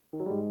The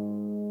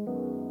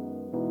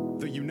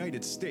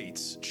United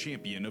States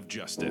champion of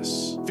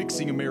justice,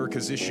 fixing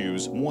America's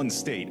issues one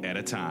state at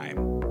a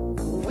time.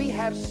 We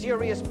have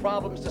serious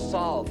problems to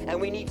solve, and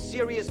we need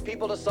serious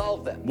people to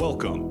solve them.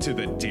 Welcome to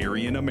the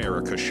Darian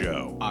America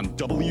Show on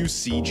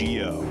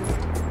WCGO.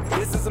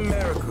 This is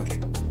America.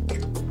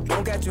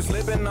 Don't catch you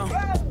slipping now.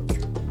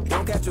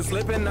 Don't catch you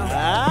slipping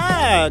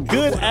now.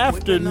 Good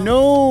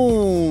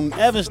afternoon,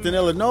 Evanston,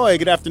 Illinois.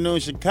 Good afternoon,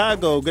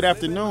 Chicago. Good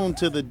afternoon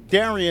to the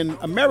Darian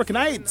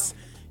Americanites.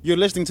 You're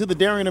listening to the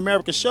Darian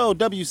America Show,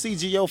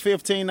 WCGO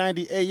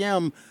 1590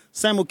 AM,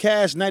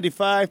 simulcast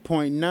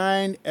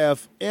 95.9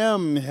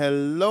 FM.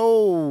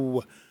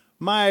 Hello.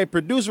 My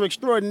producer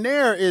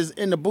extraordinaire is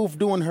in the booth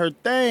doing her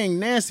thing,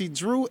 Nancy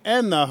Drew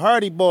and the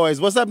Hardy Boys.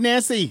 What's up,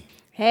 Nancy?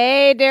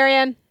 Hey,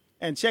 Darian.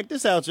 And check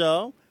this out,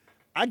 y'all.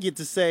 I get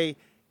to say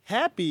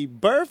happy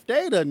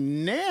birthday to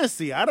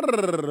Nancy.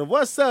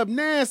 What's up,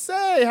 Nancy?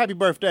 Happy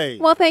birthday.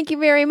 Well, thank you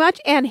very much,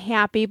 and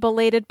happy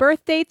belated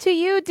birthday to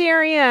you,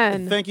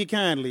 Darian. Thank you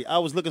kindly. I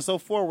was looking so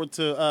forward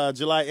to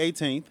July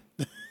 18th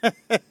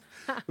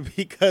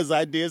because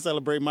I did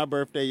celebrate my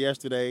birthday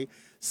yesterday.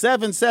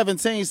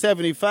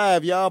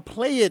 7/17/75. Y'all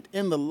play it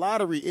in the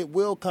lottery. It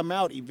will come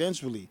out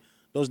eventually.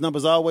 Those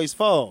numbers always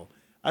fall.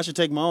 I should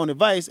take my own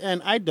advice,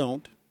 and I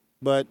don't,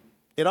 but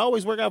it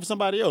always worked out for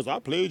somebody else. I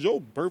played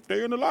your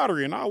birthday in the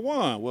lottery and I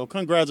won. Well,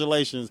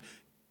 congratulations.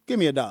 Give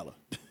me $1.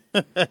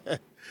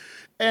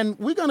 And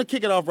we're going to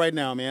kick it off right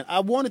now, man.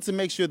 I wanted to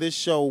make sure this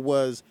show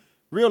was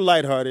real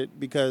lighthearted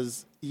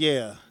because,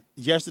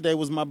 yesterday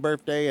was my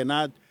birthday and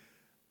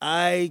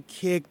I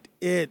kicked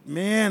it.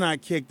 Man, I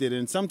kicked it.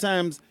 And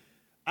sometimes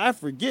I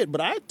forget, but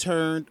I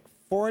turned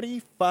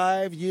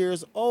 45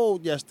 years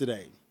old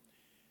yesterday.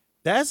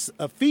 That's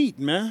a feat,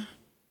 man.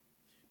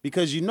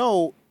 Because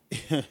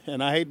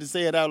and I hate to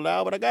say it out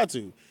loud, but I got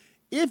to.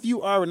 If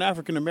you are an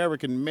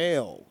African-American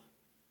male,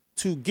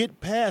 to get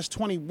past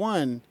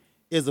 21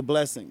 is a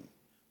blessing.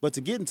 But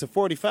to get into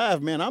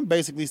 45, man, I'm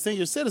basically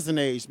senior citizen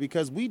age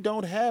because we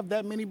don't have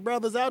that many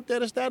brothers out there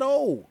that's that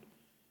old.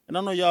 And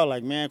I know y'all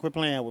like, man, quit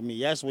playing with me.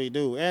 Yes, we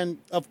do. And,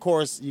 of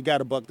course, you got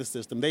to buck the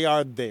system. They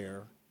are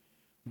there.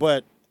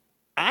 But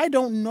I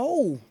don't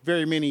know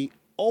very many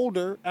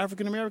older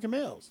African-American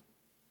males.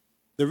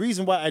 The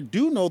reason why I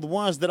do know the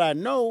ones that I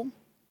know,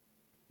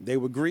 they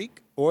were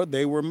Greek or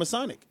they were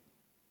Masonic.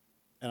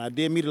 And I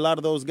did meet a lot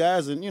of those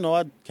guys, and,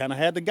 I kind of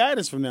had the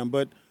guidance from them.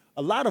 But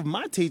a lot of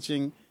my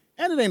teaching,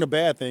 and it ain't a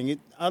bad thing,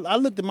 I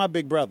looked at my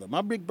big brother.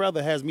 My big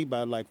brother has me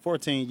by like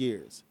 14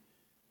 years.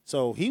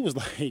 So he was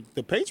like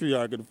the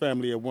patriarch of the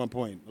family at one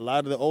point. A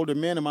lot of the older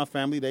men in my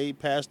family, they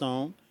passed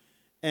on.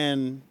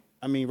 And,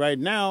 right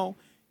now,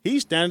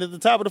 he's standing at the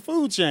top of the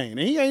food chain,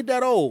 and he ain't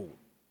that old.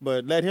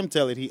 But let him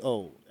tell it he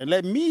old. And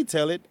let me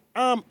tell it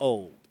I'm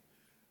old.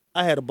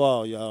 I had a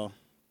ball, y'all.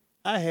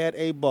 I had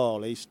a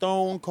ball, a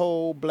stone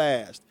cold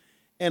blast.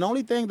 And the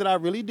only thing that I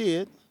really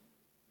did,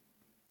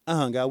 I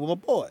hung out with my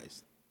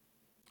boys.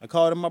 I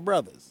called them my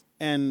brothers,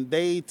 and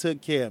they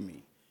took care of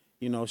me.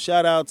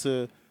 Shout out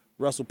to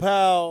Russell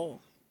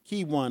Powell,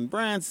 Keywan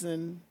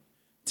Branson,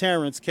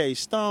 Terrence K.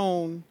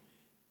 Stone,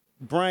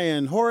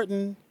 Brian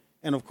Horton,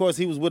 and, of course,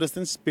 he was with us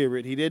in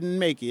spirit. He didn't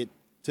make it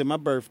to my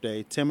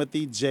birthday,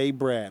 Timothy J.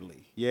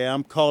 Bradley. Yeah,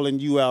 I'm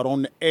calling you out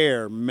on the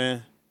air,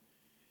 man.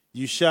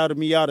 You shouted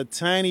me out a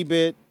tiny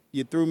bit.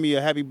 You threw me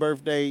a happy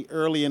birthday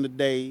early in the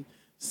day.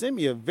 Sent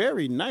me a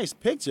very nice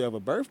picture of a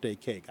birthday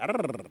cake. I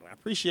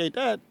appreciate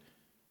that.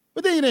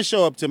 But then you didn't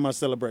show up to my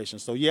celebration.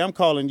 So, I'm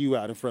calling you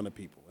out in front of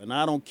people. And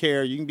I don't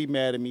care. You can be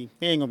mad at me.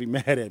 He ain't going to be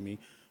mad at me.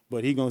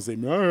 But he going to say,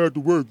 man, I have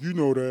to work. You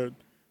know that.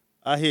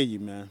 I hear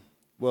you, man.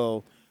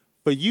 Well,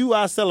 for you,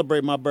 I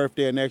celebrate my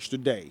birthday an extra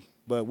day.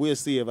 But we'll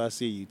see if I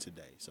see you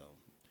today. So,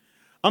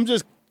 I'm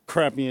just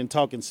crappy and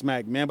talking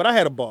smack, man. But I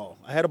had a ball.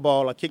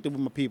 I kicked it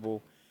with my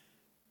people.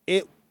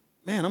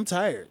 Man, I'm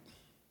tired.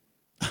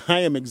 I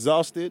am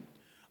exhausted.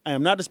 I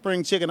am not the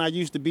spring chicken I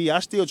used to be. I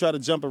still try to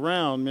jump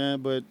around, man,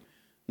 but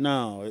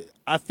no,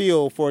 I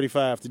feel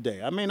 45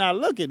 today. I may not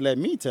look it, let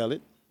me tell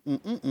it.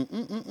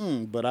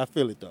 But I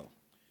feel it, though.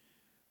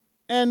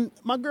 And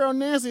my girl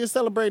Nancy is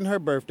celebrating her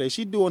birthday.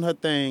 She's doing her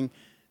thing.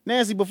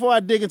 Nancy, before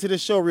I dig into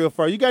this show real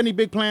far, you got any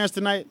big plans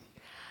tonight?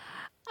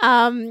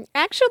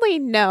 Actually,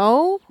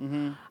 no.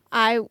 Mm-hmm.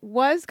 I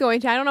was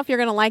going to, I don't know if you're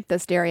going to like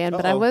this, Darian,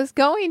 but I was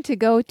going to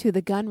go to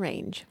the gun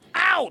range.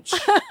 Ouch!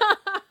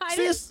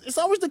 See, it's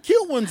always the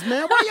cute ones,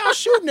 man. Why y'all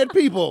shooting at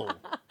people?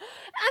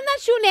 I'm not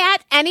shooting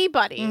at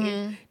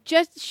anybody,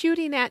 just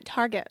shooting at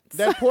targets.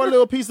 That poor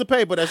little piece of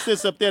paper that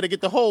sits up there to get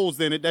the holes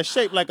in it that's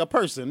shaped like a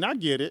person. I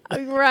get it.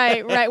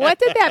 Right. What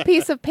did that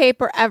piece of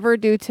paper ever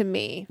do to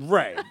me?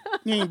 Right.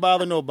 You ain't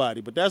bother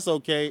nobody, but that's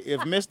okay.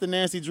 If Mr.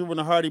 Nancy Drew and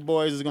the Hardy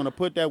Boys is going to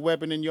put that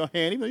weapon in your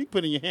hand, even though you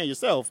put it in your hand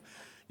yourself,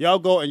 y'all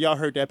go and y'all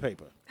hurt that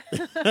paper.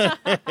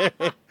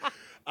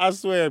 I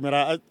swear,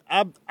 man,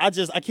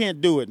 I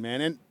can't do it,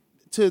 man. And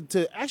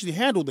to actually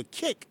handle the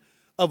kick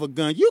of a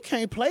gun, you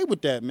can't play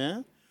with that,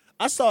 man.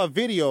 I saw a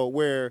video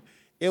where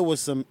it was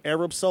some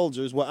Arab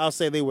soldiers. Well, I'll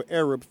say they were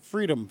Arab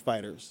freedom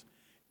fighters.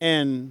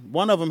 And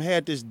one of them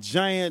had this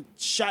giant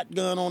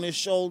shotgun on his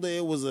shoulder.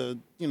 It was a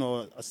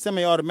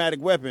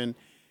semi-automatic weapon.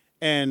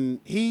 And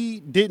he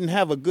didn't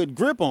have a good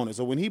grip on it.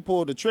 So when he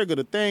pulled the trigger,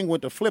 the thing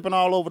went to flipping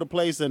all over the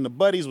place and the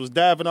buddies was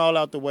diving all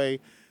out the way.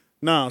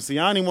 No, see,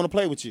 I don't even want to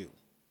play with you.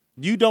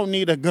 You don't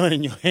need a gun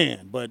in your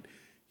hand. But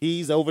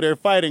he's over there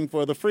fighting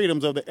for the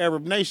freedoms of the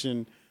Arab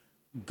nation.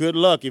 Good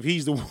luck if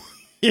he's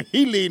if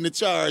he leading the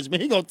charge.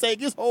 Man, he going to take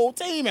his whole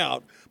team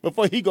out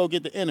before he go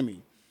get the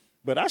enemy.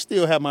 But I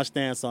still have my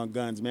stance on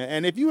guns, man.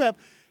 And if you have,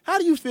 how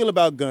do you feel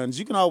about guns?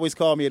 You can always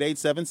call me at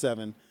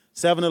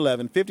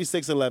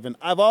 877-711-5611.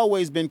 I've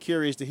always been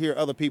curious to hear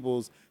other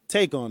people's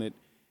take on it.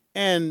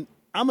 And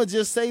I'm going to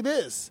just say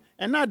this,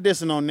 and not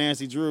dissing on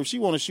Nancy Drew. If she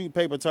want to shoot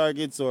paper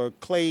targets or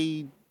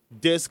clay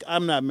disc,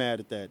 I'm not mad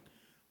at that.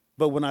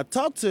 But when I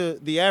talk to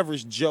the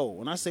average Joe,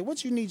 and I say,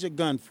 what you need your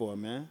gun for,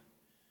 man?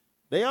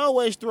 They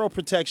always throw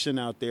protection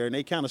out there, and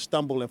they kind of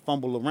stumble and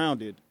fumble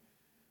around it.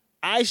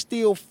 I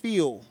still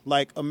feel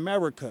like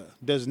America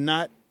does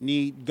not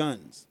need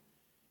guns.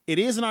 It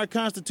is in our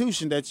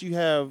Constitution that you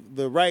have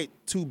the right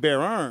to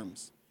bear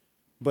arms,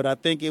 but I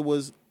think it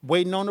was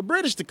waiting on the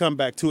British to come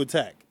back to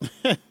attack.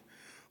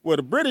 Well,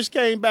 the British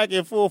came back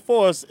in full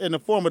force in the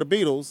form of the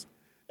Beatles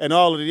and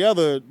all of the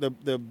other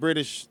the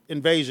British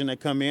invasion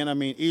that come in. I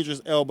mean, Idris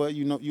Elba,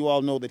 you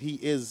all know that he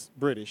is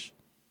British.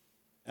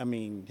 I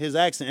mean, his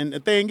accent. And the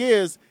thing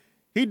is,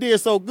 he did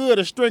so good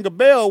a string a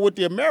bell with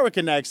the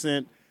American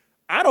accent.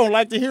 I don't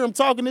like to hear him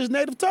talking his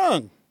native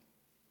tongue.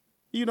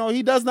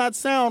 He does not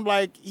sound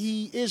like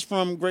he is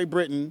from Great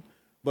Britain,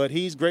 but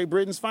he's Great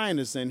Britain's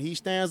finest, and he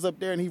stands up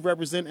there and he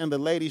represents, and the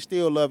ladies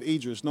still love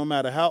Idris, no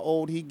matter how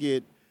old he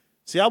get.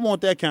 See, I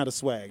want that kind of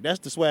swag. That's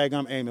the swag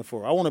I'm aiming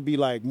for. I want to be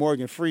like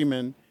Morgan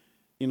Freeman,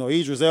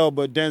 Idris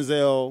Elba,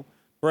 Denzel,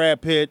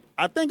 Brad Pitt.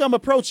 I think I'm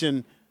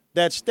approaching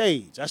that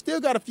stage. I still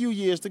got a few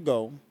years to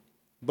go,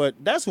 but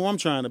that's who I'm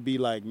trying to be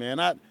like, man.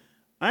 I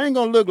ain't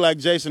going to look like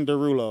Jason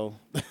Derulo,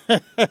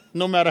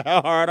 no matter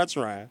how hard I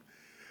try.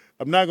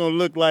 I'm not going to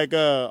look like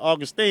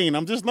Augustine.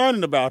 I'm just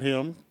learning about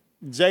him.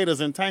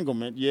 Jada's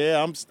entanglement.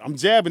 Yeah, I'm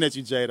jabbing at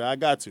you, Jada. I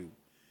got to.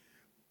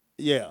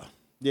 Yeah,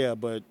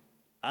 but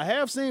I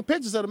have seen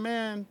pictures of the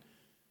man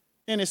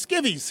in his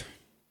skivvies.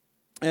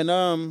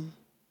 And,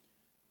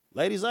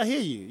 ladies, I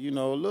hear you.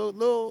 A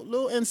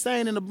little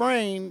insane in the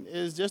brain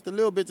is just a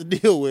little bit to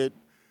deal with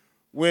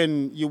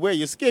when you wear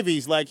your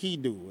skivvies like he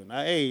do. And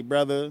hey,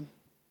 brother,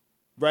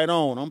 right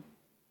on. I'm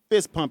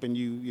fist pumping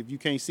you if you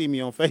can't see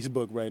me on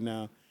Facebook right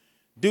now.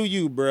 Do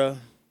you, bruh.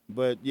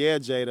 But yeah,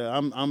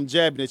 Jada, I'm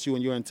jabbing at you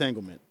in your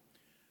entanglement.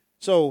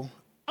 So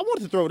I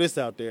wanted to throw this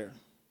out there.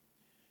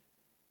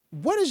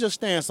 What is your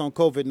stance on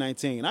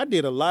COVID-19? I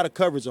did a lot of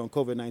coverage on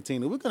COVID-19,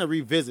 and we're going to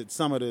revisit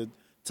some of the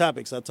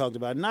topics I talked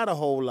about. Not a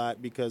whole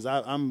lot, because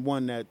I'm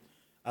one that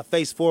I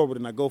face forward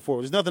and I go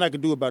forward. There's nothing I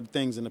can do about the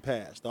things in the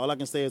past. All I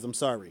can say is I'm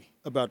sorry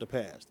about the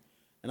past.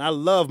 And I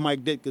love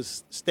Mike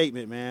Ditka's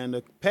statement, man.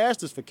 The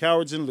past is for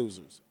cowards and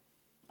losers.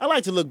 I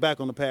like to look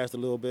back on the past a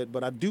little bit,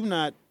 but I do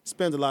not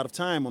spend a lot of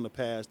time on the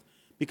past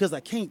because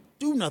I can't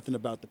do nothing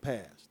about the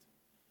past.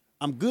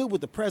 I'm good with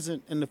the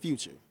present and the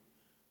future.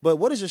 But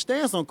what is your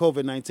stance on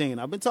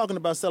COVID-19? I've been talking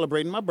about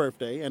celebrating my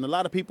birthday, and a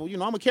lot of people,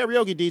 I'm a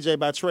karaoke DJ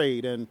by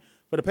trade, and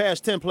for the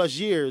past 10 plus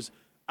years,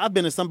 I've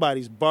been in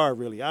somebody's bar,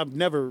 really. I've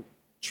never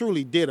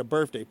truly did a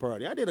birthday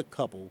party. I did a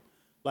couple.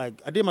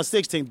 Like, I did my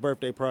 16th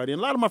birthday party, and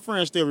a lot of my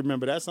friends still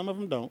remember that. Some of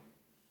them don't.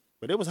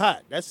 But it was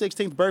hot. That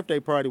 16th birthday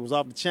party was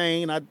off the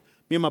chain.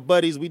 Me and my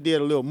buddies, we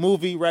did a little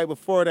movie right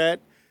before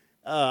that.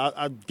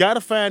 I got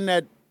to find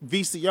that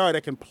VCR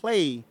that can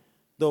play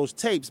those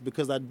tapes,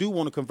 because I do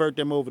want to convert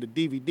them over to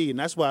DVD, and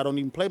that's why I don't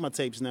even play my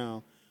tapes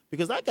now,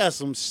 because I got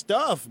some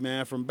stuff,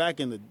 man, from back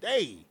in the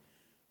day.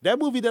 That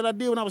movie that I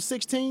did when I was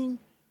 16,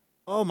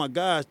 oh, my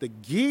gosh, the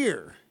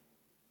gear.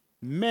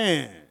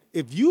 Man,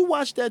 if you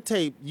watch that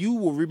tape, you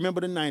will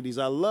remember the 90s.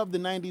 I love the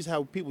 90s,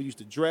 how people used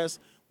to dress.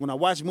 When I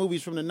watch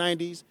movies from the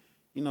 90s,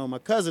 my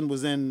cousin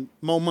was in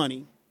Mo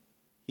Money.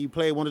 He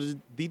played one of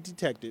the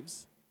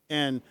detectives,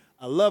 and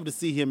I love to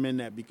see him in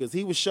that because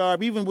he was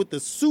sharp, even with the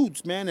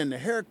suits, man, and the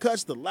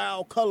haircuts, the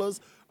loud colors.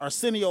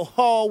 Arsenio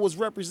Hall was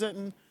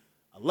representing.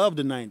 I love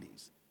the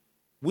 90s.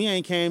 We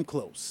ain't came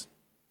close.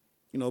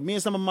 Me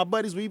and some of my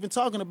buddies were even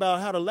talking about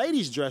how the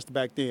ladies dressed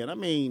back then. I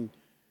mean,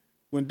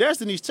 when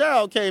Destiny's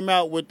Child came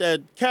out with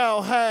that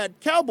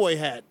cowboy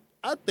hat,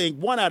 I think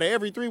 1 out of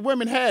every 3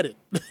 women had it.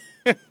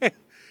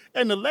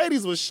 And the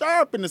ladies were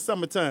sharp in the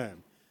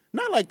summertime.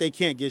 Not like they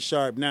can't get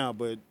sharp now,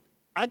 but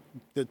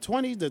the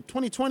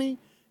 2020,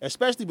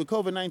 especially with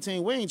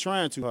COVID-19, we ain't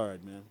trying too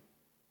hard, man.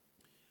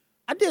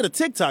 I did a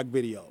TikTok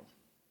video,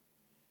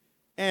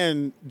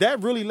 and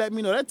that really let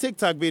me know. That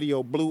TikTok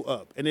video blew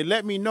up, and it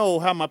let me know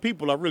how my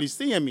people are really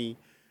seeing me,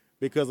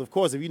 because, of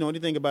course, if you know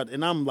anything about it,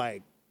 and I'm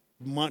like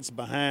months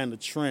behind the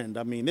trend.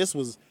 I mean, this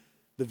was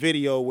the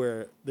video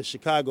where the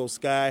Chicago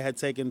Sky had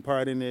taken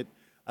part in it.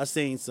 I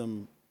seen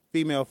some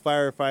female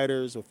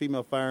firefighters or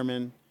female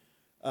firemen.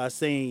 I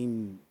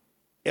seen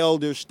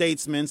elder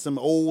statesmen, some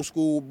old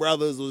school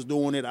brothers was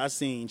doing it. I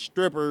seen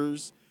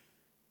strippers.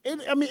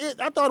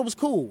 I thought it was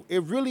cool.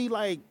 It really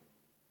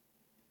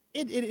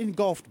it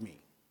engulfed me.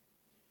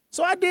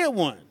 So I did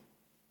one.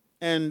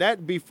 And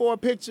that before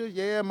picture,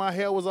 yeah, my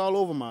hair was all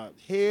over my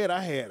head.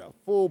 I had a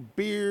full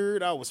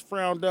beard. I was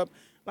frowned up.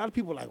 A lot of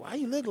people were like, why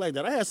you look like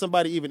that? I had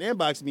somebody even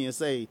inbox me and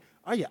say,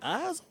 are your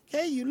eyes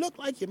okay? You look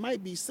like you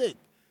might be sick.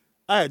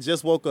 I had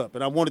just woke up,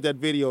 and I wanted that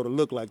video to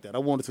look like that. I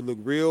wanted to look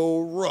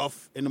real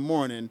rough in the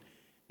morning.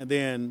 And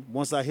then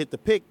once I hit the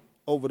pic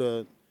over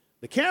the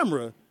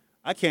camera,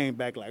 I came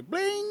back like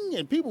bling,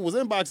 and people was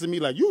inboxing me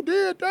like, you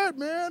did that,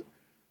 man.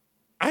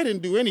 I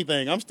didn't do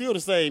anything. I'm still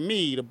the same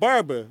me. The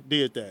barber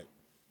did that.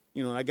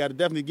 You know, I got to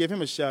definitely give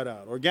him a shout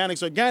out.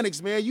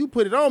 Organics, man, you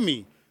put it on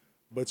me,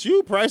 but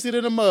you priced it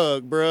in a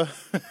mug, bruh.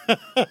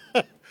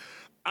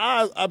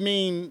 I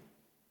mean,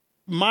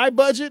 my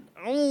budget,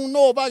 I don't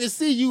know if I can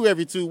see you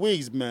every 2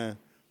 weeks, man,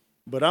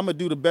 but I'm going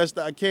to do the best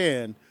I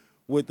can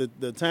with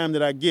the time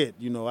that I get.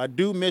 You know, I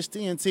do miss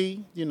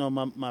TNT. You know,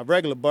 my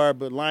regular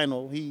barber,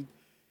 Lionel, he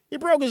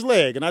broke his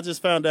leg, and I just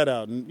found that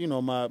out. And, you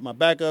know, my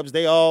backups,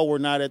 they all were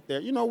not at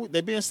their, you know,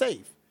 they're being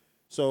safe.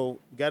 So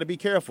got to be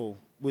careful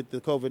with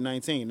the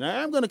COVID-19.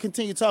 Now, I'm going to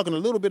continue talking a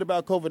little bit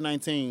about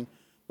COVID-19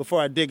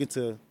 before I dig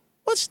into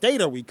what state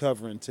are we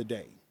covering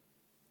today.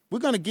 We're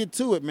going to get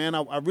to it, man.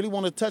 I really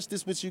want to touch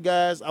this with you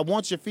guys. I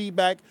want your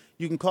feedback.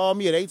 You can call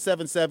me at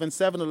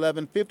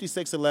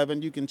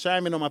 877-711-5611. You can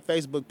chime in on my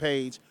Facebook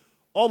page,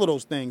 all of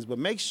those things. But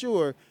make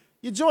sure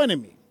you're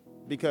joining me,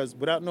 because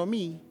without no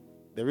me,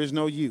 there is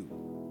no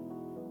you.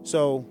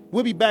 So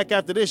we'll be back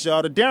after this,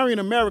 y'all. The Darian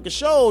America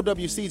Show,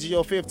 WCGO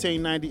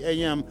 1590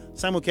 AM,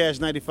 simulcast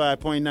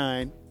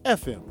 95.9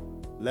 FM.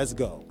 Let's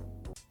go.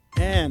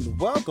 And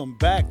welcome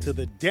back to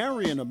the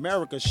Darian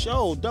America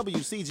Show,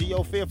 WCGO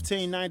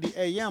 1590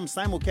 AM,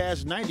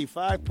 simulcast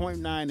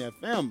 95.9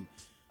 FM.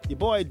 Your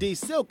boy D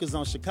Silk is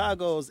on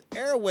Chicago's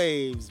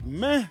airwaves,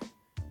 man.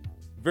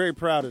 Very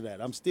proud of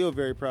that. I'm still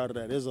very proud of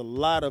that. There's a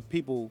lot of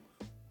people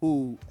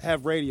who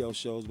have radio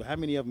shows, but how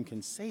many of them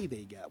can say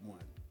they got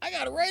one? I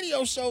got a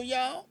radio show,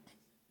 y'all.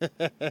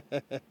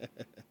 It's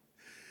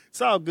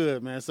all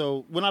good, man.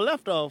 So when I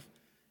left off,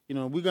 you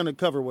know, we're going to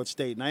cover what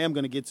state, and I am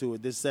going to get to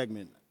it this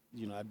segment.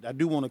 You know, I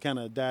do want to kind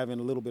of dive in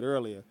a little bit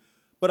earlier.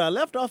 But I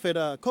left off at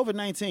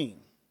COVID-19.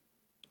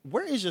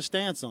 Where is your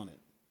stance on it?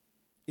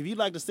 If you'd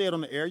like to say it on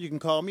the air, you can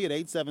call me at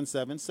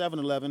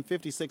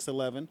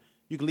 877-711-5611.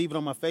 You can leave it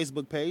on my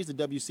Facebook page, the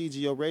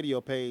WCGO radio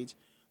page.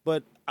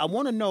 But I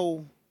want to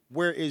know,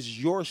 where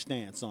is your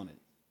stance on it?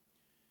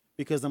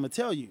 Because I'm going to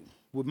tell you,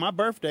 with my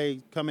birthday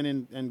coming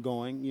in and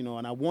going, you know,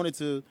 and I wanted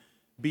to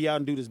be out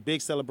and do this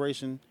big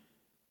celebration.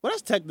 Well,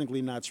 that's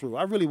technically not true.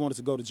 I really wanted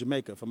to go to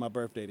Jamaica for my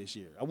birthday this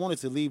year. I wanted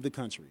to leave the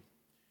country.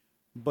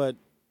 But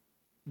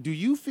do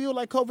you feel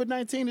like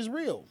COVID-19 is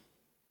real?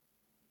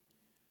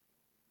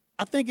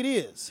 I think it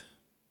is.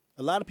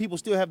 A lot of people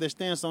still have their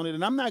stance on it,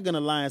 and I'm not going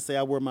to lie and say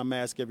I wear my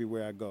mask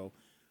everywhere I go.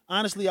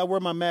 Honestly, I wear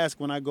my mask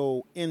when I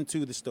go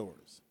into the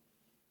stores.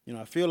 You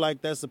know, I feel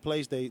like that's a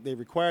place they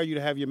require you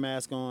to have your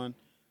mask on.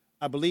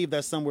 I believe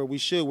that's somewhere we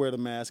should wear the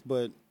mask,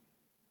 but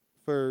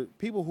for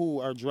people who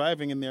are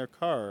driving in their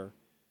car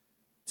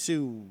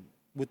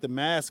with the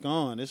mask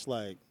on, it's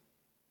like,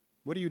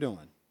 what are you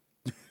doing?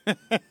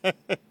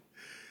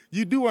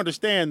 You do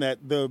understand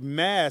that the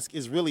mask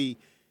is really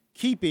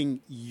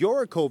keeping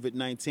your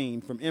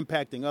COVID-19 from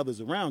impacting others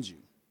around you.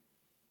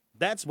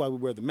 That's why we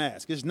wear the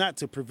mask. It's not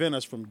to prevent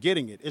us from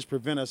getting it. It's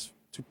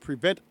to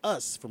prevent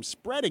us from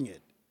spreading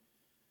it.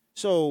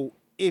 So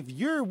if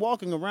you're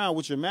walking around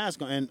with your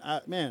mask on,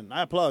 and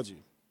I applaud you,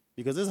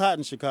 because it's hot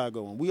in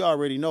Chicago, and we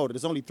already know that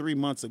it's only 3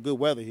 months of good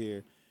weather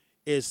here.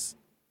 It's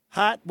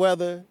hot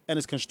weather and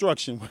it's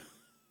construction.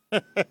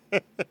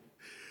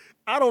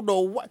 I don't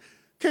know what.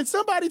 Can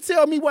somebody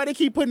tell me why they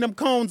keep putting them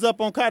cones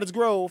up on Cottage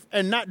Grove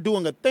and not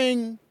doing a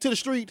thing to the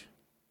street?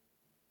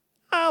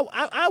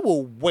 I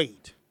will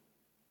wait.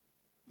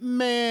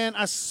 Man,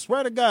 I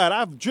swear to God,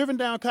 I've driven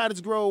down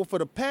Cottage Grove for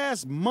the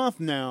past month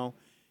now,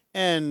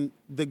 and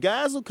the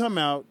guys will come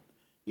out,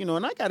 you know,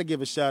 and I got to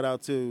give a shout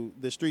out to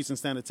the streets and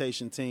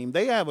sanitation team.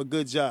 They have a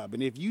good job.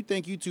 And if you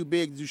think you're too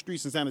big to do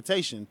streets and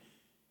sanitation,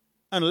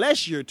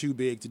 unless you're too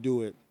big to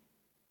do it,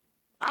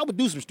 I would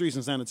do some streets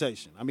and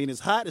sanitation. I mean, it's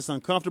hot, it's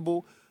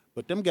uncomfortable,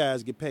 but them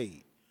guys get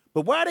paid.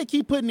 But why they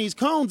keep putting these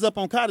cones up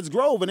on Cottage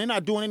Grove and they're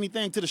not doing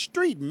anything to the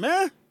street,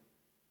 man?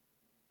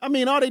 I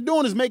mean, all they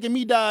doing is making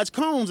me dodge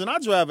cones, and I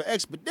drive an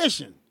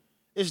Expedition.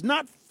 It's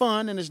not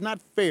fun and it's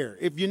not fair.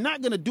 If you're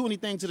not going to do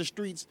anything to the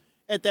streets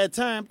at that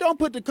time, don't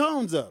put the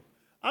cones up.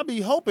 I'll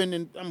be hoping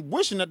and I'm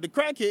wishing that the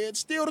crackheads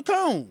steal the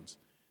cones.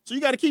 So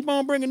you got to keep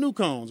on bringing new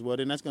cones. Well,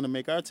 then that's going to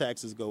make our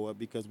taxes go up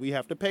because we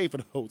have to pay for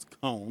those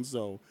cones.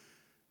 So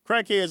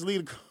crackheads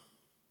lead the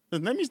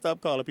cones. Let me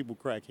stop calling people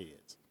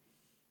crackheads.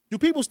 Do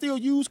people still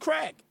use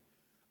crack?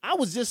 I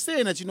was just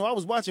saying that, you know, I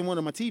was watching one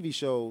of my TV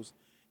shows,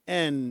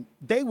 and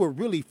they were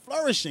really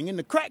flourishing in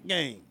the crack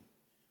game,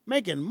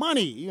 making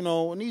money, you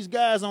know, and these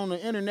guys on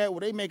the internet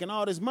where they making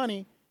all this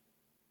money,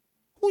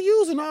 who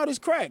using all this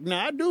crack?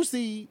 Now, I do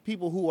see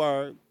people who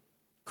are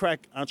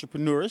crack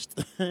entrepreneurs,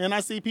 and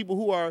I see people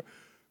who are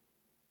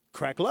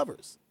crack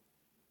lovers.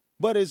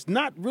 but it's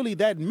not really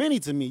that many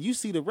to me. You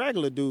see the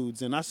regular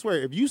dudes, and I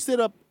swear, if you sit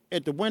up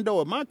at the window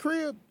of my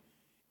crib,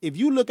 if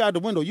you look out the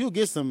window, you'll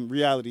get some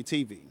reality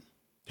TV.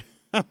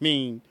 I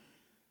mean,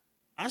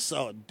 I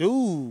saw a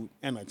dude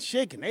and a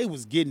chick, and they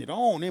was getting it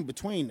on in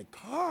between the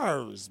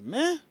cars,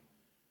 man.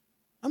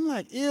 I'm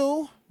like,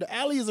 ew, the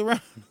alley is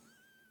around.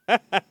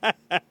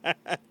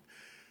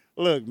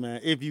 Look, man,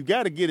 if you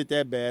got to get it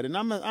that bad, and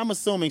I'm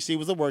assuming she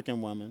was a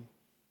working woman,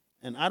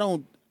 and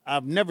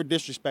I've never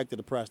disrespected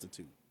a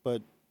prostitute,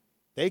 but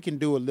they can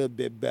do a little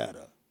bit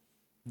better.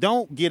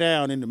 Don't get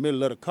down in the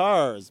middle of the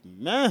cars,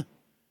 man.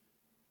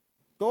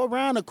 Go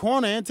around the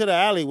corner into the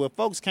alley where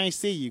folks can't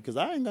see you, because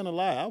I ain't going to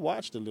lie, I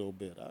watched a little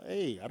bit.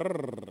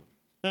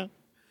 But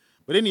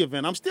in any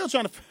event, I'm still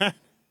trying to find,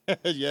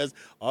 yes,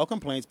 all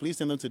complaints, please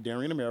send them to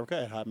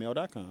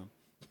DarianAmerica@hotmail.com.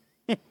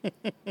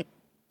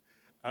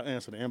 I'll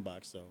answer the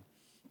inbox, so.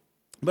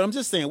 But I'm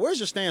just saying, where's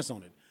your stance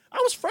on it? I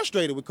was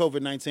frustrated with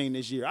COVID-19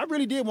 this year. I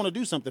really did want to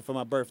do something for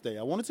my birthday.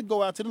 I wanted to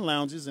go out to the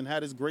lounges and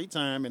have this great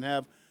time and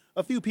have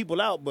a few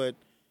people out, but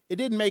it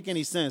didn't make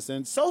any sense.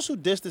 And social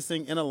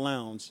distancing in a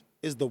lounge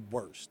is the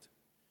worst.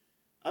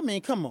 I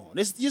mean, come on.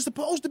 You're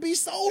supposed to be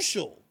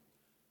social.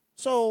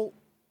 So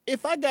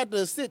if I got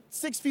to sit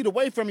 6 feet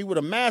away from you with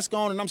a mask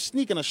on and I'm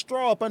sneaking a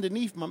straw up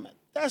underneath my mask,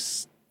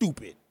 that's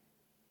stupid.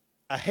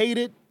 I hate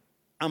it.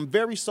 I'm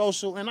very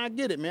social, and I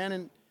get it, man.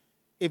 And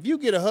if you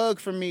get a hug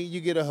from me, you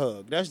get a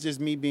hug. That's just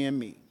me being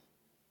me.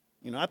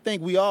 You know, I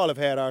think we all have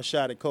had our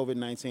shot at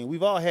COVID-19.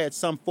 We've all had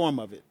some form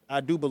of it.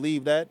 I do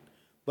believe that,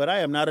 but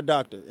I am not a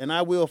doctor, and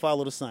I will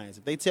follow the science.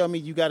 If they tell me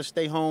you got to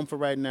stay home for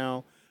right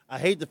now, I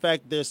hate the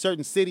fact that there are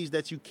certain cities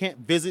that you can't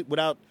visit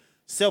without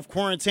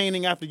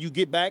self-quarantining after you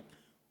get back.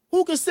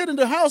 Who can sit in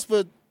the house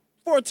for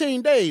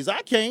 14 days?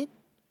 I can't.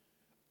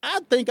 I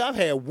think I've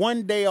had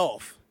 1 day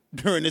off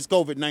during this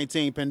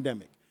COVID-19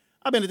 pandemic.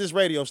 I've been at this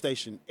radio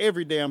station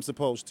every day I'm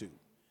supposed to.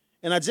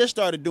 And I just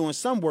started doing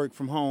some work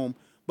from home,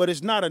 but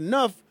it's not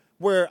enough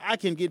where I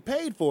can get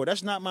paid for it.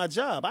 That's not my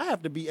job. I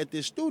have to be at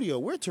this studio.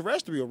 We're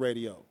terrestrial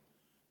radio.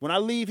 When I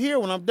leave here,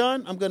 when I'm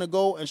done, I'm going to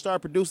go and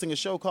start producing a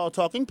show called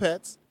Talking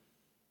Pets.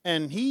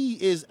 And he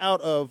is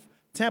out of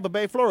Tampa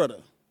Bay,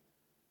 Florida.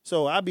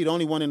 So I'll be the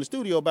only one in the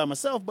studio by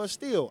myself, but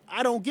still,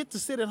 I don't get to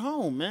sit at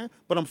home, man.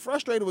 But I'm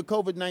frustrated with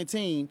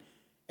COVID-19,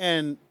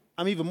 and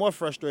I'm even more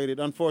frustrated,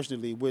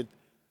 unfortunately, with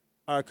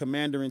our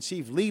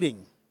commander-in-chief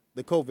leading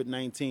the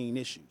COVID-19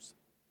 issues.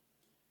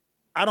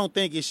 I don't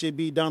think it should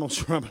be Donald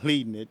Trump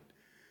leading it.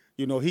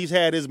 You know, he's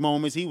had his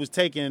moments. He was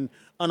taking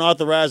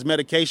unauthorized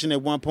medication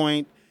at one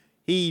point.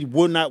 He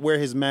would not wear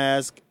his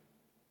mask.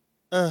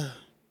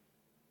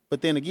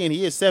 But then again,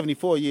 he is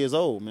 74 years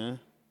old, man.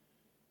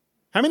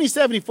 How many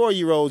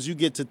 74-year-olds you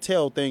get to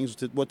tell things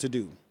what to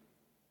do?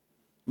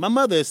 My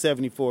mother is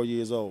 74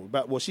 years old.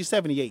 She's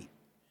 78.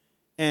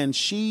 And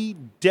she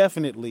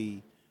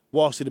definitely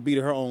walks to the beat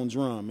of her own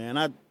drum,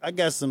 man. I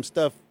got some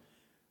stuff.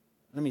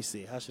 Let me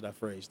see. How should I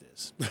phrase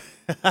this?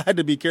 I had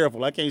to be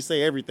careful. I can't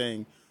say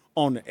everything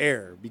on the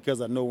air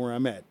because I know where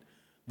I'm at.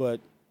 But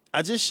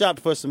I just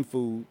shopped for some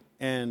food,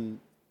 and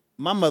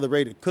my mother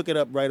ready to cook it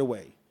up right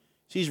away.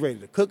 She's ready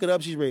to cook it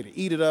up. She's ready to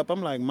eat it up.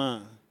 I'm like,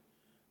 Mom,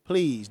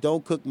 please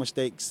don't cook my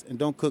steaks and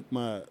don't cook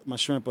my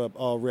shrimp up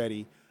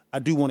already. I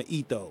do want to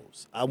eat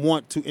those. I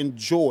want to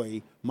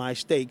enjoy my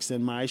steaks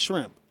and my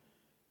shrimp.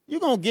 You're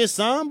going to get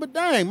some, but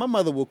dang, my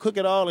mother will cook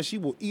it all and she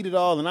will eat it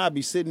all, and I'll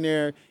be sitting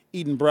there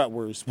eating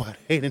bratwurst while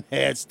they done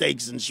had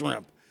steaks and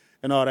shrimp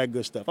and all that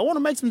good stuff. I want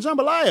to make some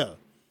jambalaya.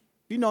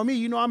 You know me,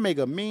 you know I make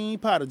a mean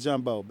pot of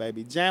jumbo,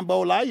 baby.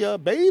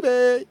 Jambalaya,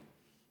 baby.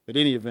 But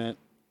in any event,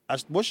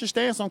 what's your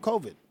stance on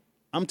COVID?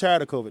 I'm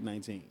tired of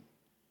COVID-19.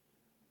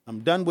 I'm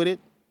done with it.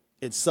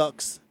 It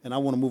sucks, and I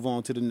want to move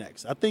on to the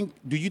next.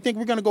 Do you think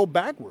we're going to go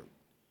backward?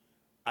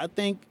 I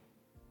think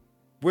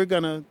we're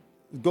going to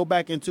go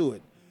back into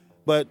it.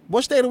 But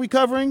what state are we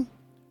covering?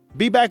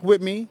 Be back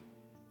with me.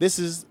 This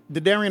is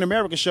the Darian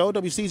America Show,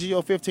 WCGO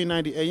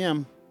 1590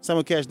 AM,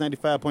 Simulcast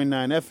 95.9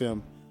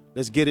 FM.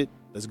 Let's get it.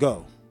 Let's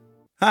go.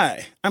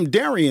 Hi, I'm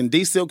Darian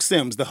D. Silk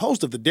Sims, the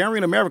host of the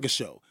Darian America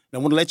Show. And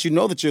I want to let you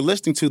know that you're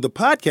listening to the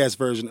podcast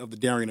version of the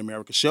Darian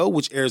America Show,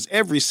 which airs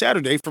every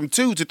Saturday from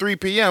 2 to 3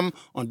 p.m.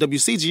 on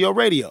WCGO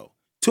Radio.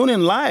 Tune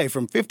in live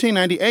from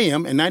 1590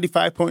 AM and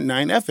 95.9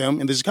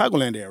 FM in the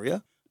Chicagoland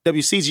area,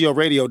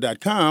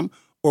 WCGOradio.com,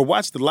 or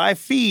watch the live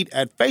feed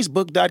at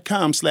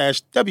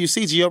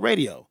Facebook.com/WCGO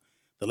Radio.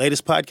 The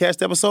latest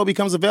podcast episode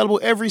becomes available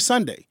every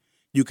Sunday.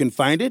 You can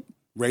find it,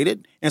 rate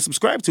it, and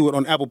subscribe to it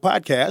on Apple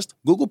Podcast,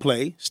 Google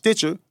Play,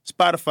 Stitcher,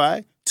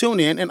 Spotify,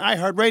 TuneIn, and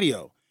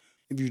iHeartRadio.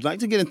 If you'd like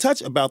to get in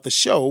touch about the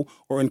show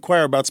or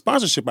inquire about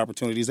sponsorship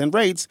opportunities and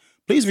rates,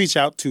 please reach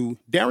out to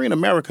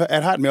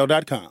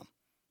DarianAmerica@hotmail.com.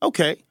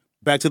 Okay,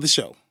 back to the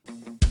show.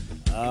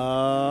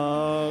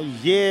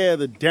 Yeah,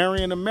 the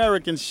Darian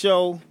American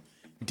Show.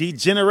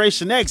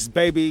 D-Generation X,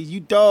 baby. You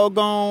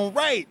doggone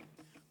right.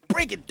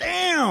 Break it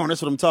down.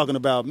 That's what I'm talking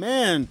about,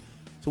 man.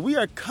 So we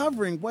are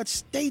covering what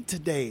state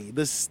today?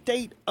 The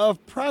state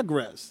of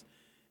progress.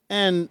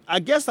 And I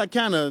guess I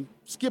kind of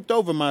skipped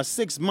over my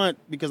 6 month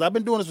because I've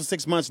been doing this for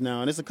 6 months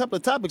now, and there's a couple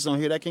of topics on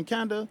here that can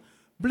kind of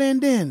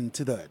blend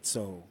into that.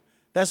 So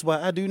that's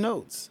why I do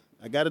notes.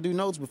 I got to do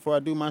notes before I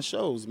do my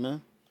shows,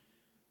 man.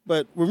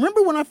 But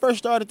remember when I first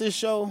started this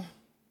show,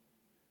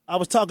 I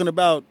was talking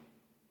about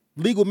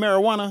legal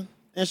marijuana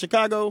in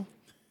Chicago?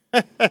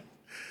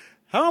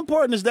 How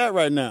important is that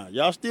right now?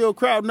 Y'all still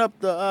crowding up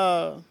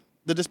the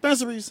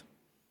dispensaries?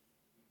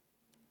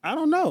 I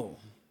don't know.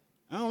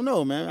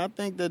 Man. I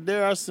think that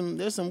there's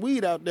some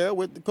weed out there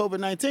with the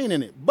COVID-19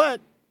 in it.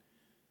 But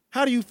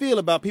how do you feel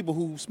about people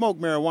who smoke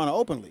marijuana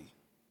openly?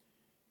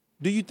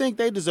 Do you think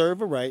they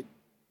deserve a right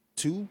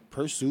to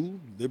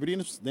pursue liberty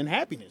and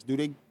happiness? Do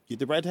they get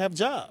the right to have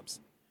jobs?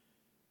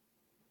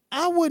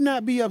 I would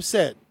not be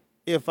upset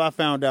if I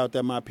found out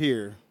that my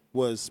peer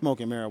was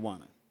smoking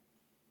marijuana,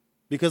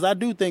 because I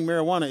do think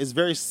marijuana is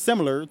very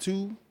similar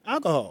to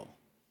alcohol.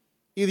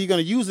 Either you're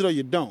going to use it or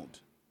you don't.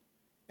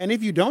 And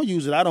if you don't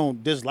use it, I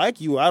don't dislike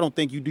you. I don't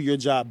think you do your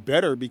job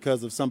better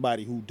because of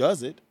somebody who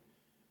does it.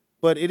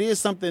 But it is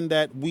something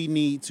that we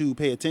need to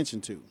pay attention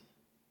to.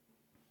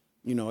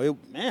 You know,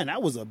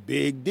 that was a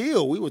big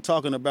deal. We were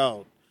talking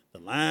about the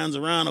lines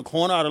around the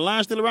corner. Are the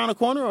lines still around the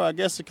corner? Or I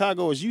guess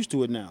Chicago is used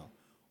to it now.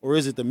 Or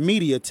is it the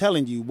media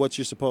telling you what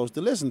you're supposed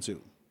to listen to?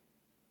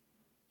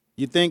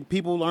 You think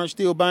people aren't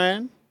still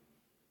buying?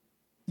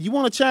 You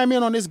want to chime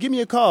in on this? Give me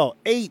a call.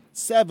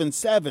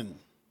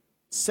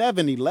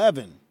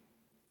 877-711.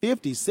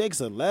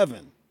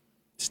 5611.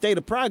 State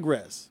of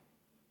progress.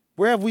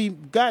 Where have we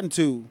gotten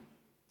to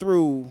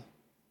through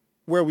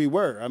where we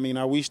were? I mean,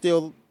 are we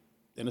still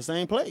in the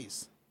same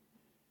place?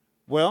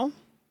 Well,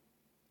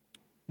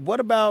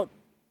 what about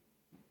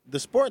the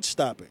sports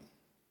stopping?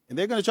 And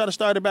they're going to try to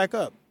start it back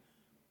up.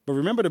 But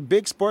remember the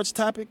big sports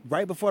topic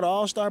right before the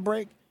All-Star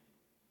break?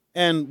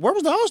 And where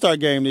was the All-Star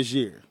game this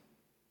year?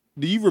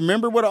 Do you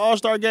remember what the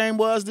All-Star game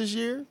was this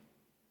year?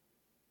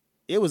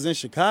 It was in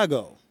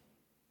Chicago.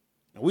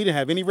 And we didn't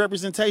have any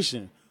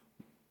representation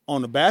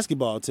on the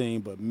basketball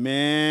team, but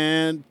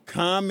man,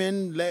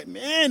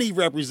 he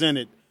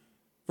represented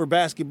for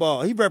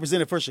basketball. He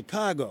represented for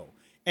Chicago.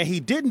 And he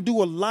didn't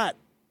do a lot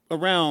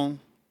around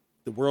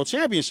the world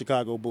champion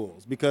Chicago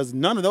Bulls because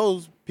none of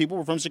those people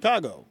were from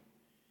Chicago.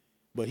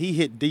 But he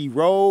hit D.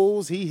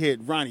 Rose. He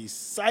hit Ronnie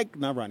Fields.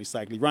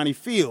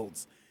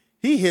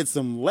 He hit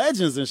some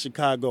legends in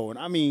Chicago. And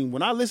I mean,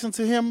 when I listened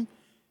to him,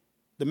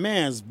 the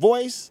man's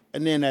voice,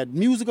 and then that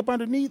music up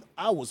underneath,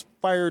 I was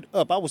fired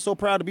up. I was so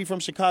proud to be from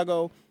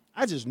Chicago.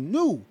 I just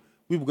knew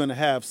we were going to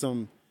have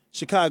some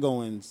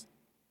Chicagoans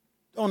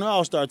on the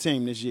All-Star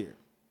team this year.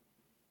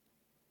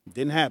 It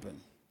didn't happen.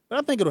 But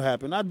I think it'll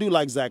happen. I do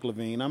like Zach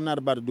LaVine. I'm not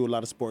about to do a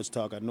lot of sports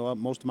talk. I know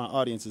most of my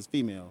audience is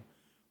female.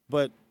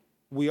 But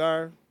we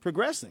are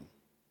progressing.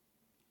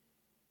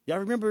 Y'all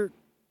remember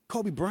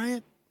Kobe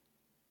Bryant?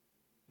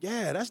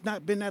 Yeah, that's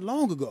not been that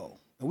long ago.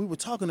 And we were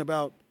talking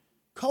about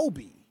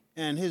Kobe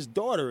and his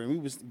daughter, and we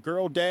was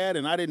girl dad,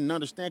 and I didn't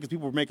understand because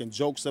people were making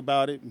jokes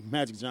about it.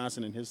 Magic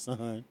Johnson and his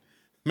son,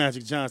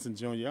 Magic Johnson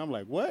Jr. I'm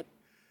like, what?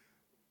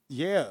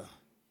 Yeah,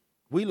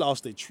 we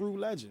lost a true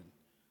legend.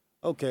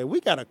 Okay,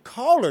 we got a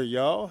caller,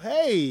 y'all.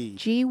 Hey.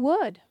 G.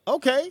 Wood.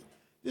 Okay,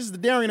 this is the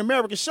Darian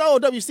American Show,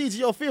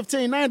 WCGO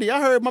 1590.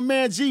 I heard my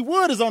man G.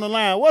 Wood is on the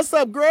line. What's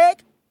up,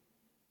 Greg?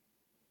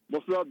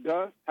 What's up,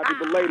 Gus? Happy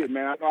belated,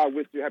 man. I know I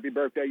wished you happy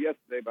birthday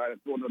yesterday, but I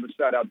threw another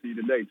shout out to you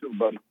today, too,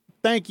 buddy.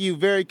 Thank you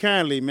very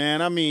kindly,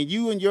 man. I mean,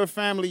 you and your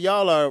family,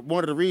 y'all are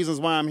one of the reasons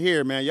why I'm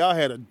here, man. Y'all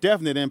had a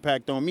definite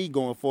impact on me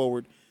going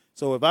forward.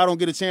 So if I don't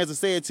get a chance to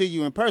say it to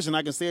you in person,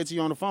 I can say it to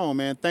you on the phone,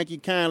 man. Thank you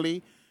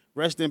kindly.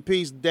 Rest in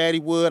peace, Daddy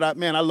Wood. I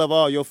love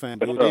all your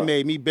family. They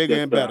made me bigger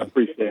and better. I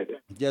appreciate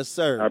it. Yes,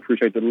 sir. I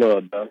appreciate the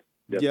love, Gus.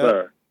 Yes,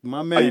 sir.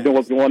 My man. How you doing?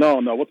 What's going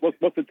on, though?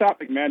 What's the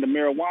topic, man? The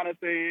marijuana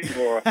thing,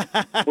 or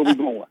where we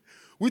going?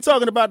 We're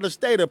talking about the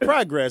state of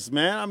progress,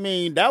 man. I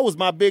mean, that was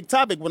my big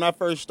topic when I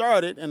first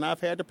started, and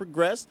I've had to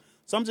progress.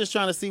 So I'm just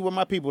trying to see where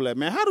my people at,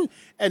 man.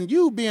 And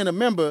you being a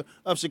member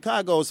of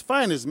Chicago's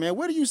finest, man,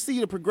 where do you see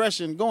the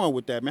progression going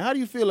with that, man? How do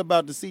you feel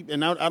about the seat?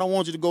 And I don't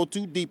want you to go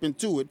too deep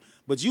into it,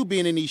 but you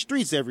being in these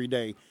streets every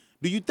day,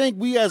 do you think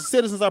we as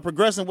citizens are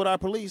progressing with our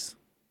police?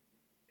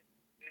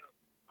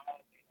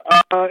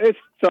 It's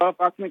tough.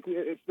 I think,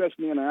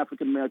 especially in the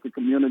African-American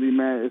community,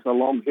 man, it's a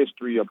long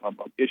history of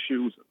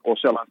issues, or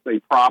shall I say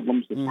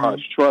problems, as far as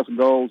trust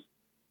goes.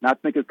 And I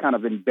think it's kind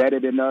of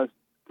embedded in us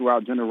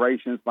throughout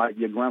generations. Like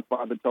your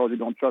grandfather told you,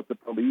 don't trust the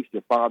police.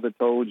 Your father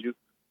told you.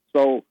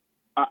 So,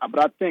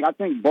 but I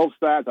think both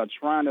sides are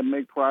trying to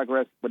make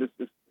progress, but it's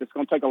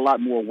going to take a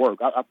lot more work.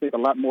 I think a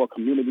lot more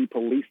community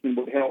policing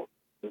would help.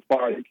 As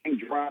far as you can't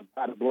drive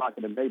by the block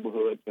in the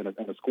neighborhoods in a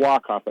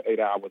squad car for 8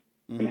 hours.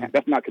 And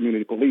that's not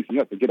community policing. You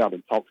have to get out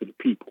and talk to the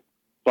people.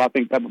 So I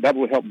think that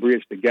will help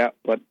bridge the gap.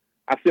 But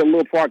I see a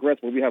little progress,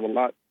 but we have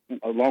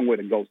a long way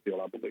to go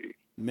still, I believe.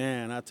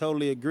 Man, I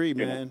totally agree,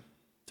 man. Yeah.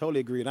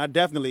 Totally agree. And I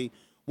definitely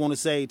want to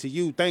say to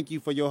you, thank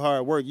you for your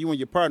hard work, you and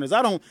your partners.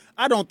 I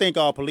don't think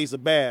all police are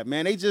bad,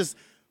 man.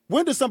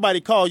 When does somebody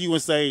call you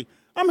and say,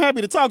 I'm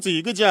happy to talk to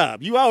you, good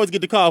job? You always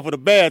get the call for the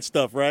bad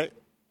stuff, right?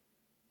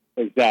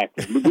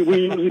 Exactly.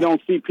 We usually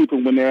don't see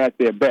people when they're at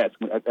their best,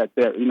 at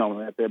their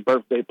at their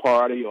birthday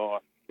party, or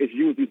it's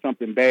usually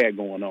something bad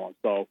going on.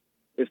 So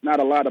it's not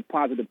a lot of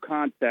positive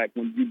contact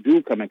when you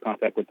do come in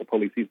contact with the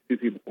police. It's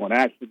either for an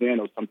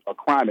accident or a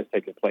crime is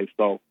taking place.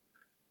 So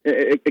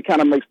it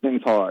kind of makes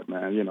things hard,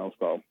 man.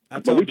 So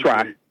but we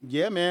try.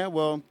 Yeah, man.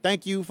 Well,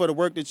 thank you for the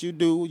work that you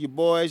do. Your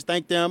boys,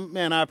 thank them,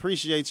 man. I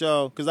appreciate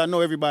y'all because I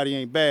know everybody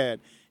ain't bad,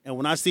 and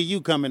when I see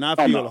you coming, I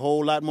feel a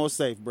whole lot more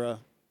safe, bro.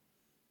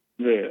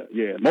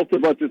 Yeah. Most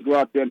of us just go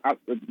out there.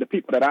 The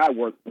people that I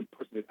work with,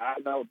 I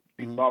know,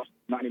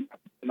 99%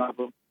 of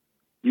them,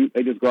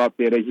 they just go out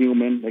there. They're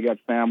human. They got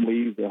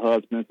families, their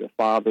husbands, their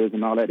fathers,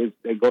 and all that.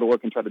 They go to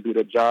work and try to do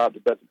their job the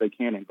best that they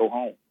can and go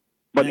home.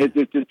 But it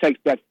just takes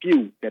that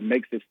few that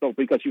makes it so,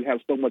 because you have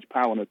so much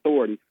power and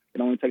authority,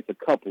 it only takes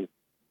a couple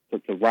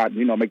to ride,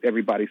 make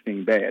everybody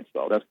seem bad.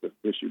 So that's the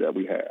issue that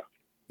we have.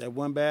 That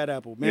one bad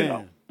apple,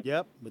 man.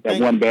 Yep. But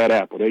that one bad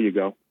apple. There you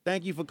go.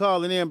 Thank you for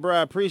calling in, bro.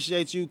 I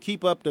appreciate you.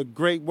 Keep up the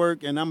great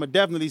work, and I'm going to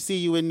definitely see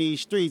you in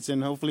these streets,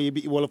 and hopefully,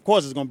 of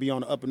course, it's going to be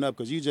on the up and up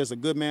because you're just a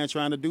good man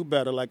trying to do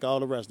better like all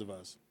the rest of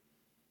us.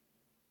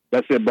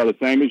 That's it, brother.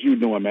 Same as you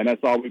doing, man.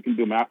 That's all we can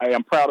do, man.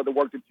 I'm proud of the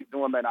work that you're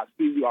doing, man. I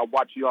see you. I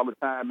watch you all the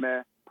time,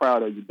 man.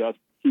 Proud of you, Dust.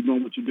 Keep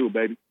doing what you do,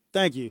 baby.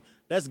 Thank you.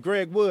 That's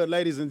Greg Wood,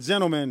 ladies and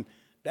gentlemen.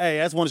 Hey,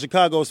 that's one of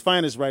Chicago's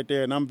finest right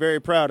there, and I'm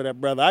very proud of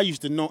that brother. I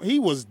used to know he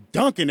was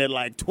dunking at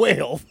like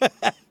 12.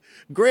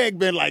 Greg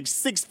been like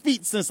 6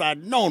 feet since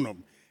I've known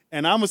him.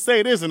 And I'm going to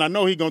say this, and I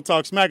know he's going to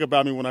talk smack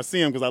about me when I see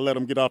him because I let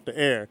him get off the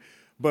air.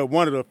 But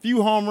one of the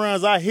few home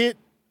runs I hit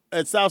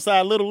at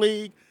Southside Little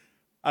League,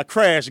 I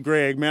crashed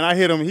Greg, man. I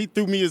hit him. He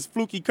threw me his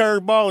fluky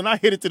curveball, and I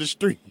hit it to the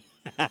street.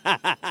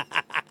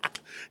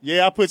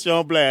 Yeah, I put you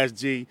on blast,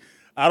 G.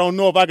 I don't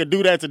know if I could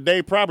do that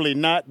today. Probably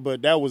not,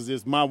 but that was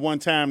just my one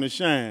time to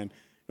shine.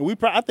 And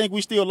I think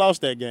we still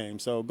lost that game,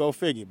 so go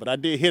figure. But I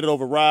did hit it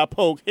over Rob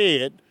Polk's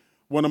head,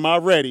 one of my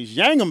readies.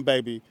 Yang 'em,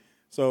 baby.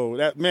 So,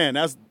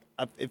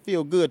 it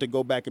feels good to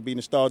go back and be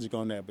nostalgic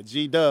on that. But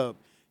G-Dub,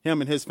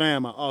 him and his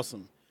fam are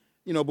awesome.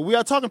 But we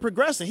are talking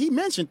progressing. He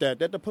mentioned that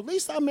the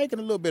police are making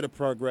a little bit of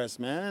progress,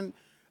 man.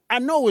 I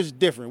know it's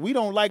different.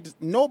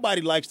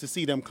 Nobody likes to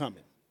see them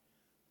coming.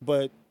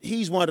 But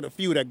he's one of the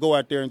few that go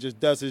out there and just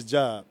does his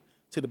job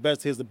to the best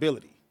of his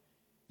ability.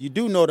 You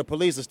do know the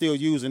police are still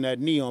using that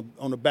knee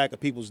on the back of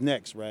people's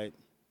necks, right?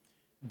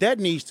 That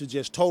needs to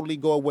just totally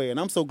go away. And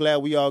I'm so glad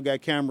we all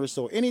got cameras.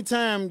 So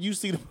anytime you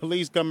see the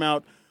police come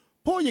out,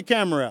 pull your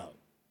camera out.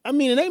 I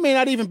mean, and they may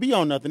not even be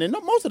on nothing. And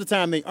most of the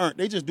time they aren't.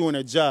 They're just doing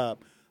their job.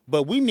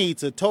 But we need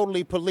to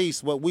totally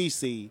police what we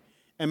see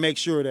and make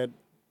sure that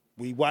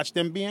we watch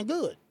them being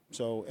good.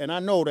 So, and I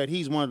know that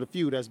he's one of the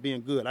few that's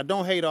being good. I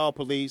don't hate all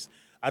police.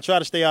 I try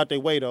to stay out their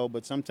way, though,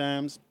 but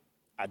sometimes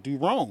I do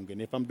wrong. And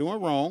if I'm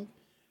doing wrong,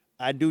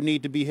 I do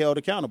need to be held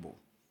accountable.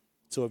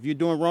 So if you're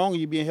doing wrong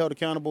and you're being held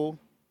accountable,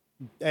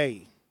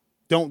 hey,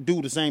 don't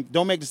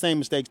make the same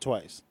mistakes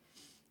twice.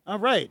 All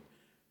right.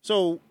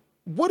 So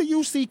what do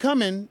you see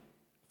coming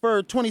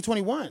for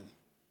 2021?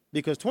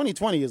 Because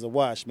 2020 is a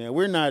wash, man.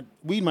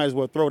 We might as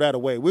well throw that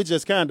away. We're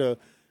just kind of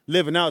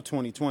living out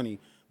 2020.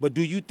 But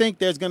do you think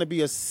there's going to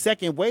be a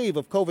second wave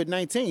of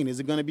COVID-19? Is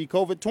it going to be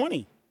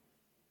COVID-20?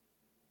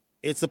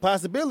 It's a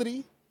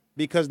possibility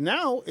because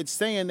now it's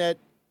saying that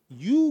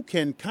you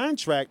can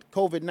contract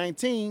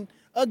COVID-19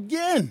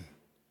 again.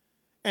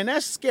 And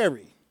that's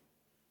scary.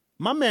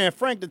 My man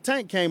Frank the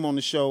Tank came on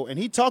the show and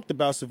he talked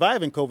about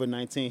surviving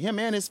COVID-19, him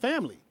and his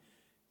family.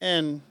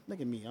 And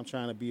look at me, I'm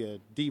trying to be a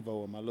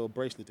Devo with my little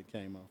bracelet that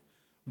came off.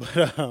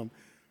 But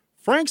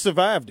Frank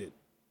survived it.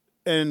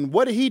 And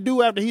what did he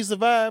do after he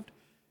survived?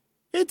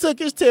 He took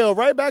his tail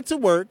right back to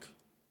work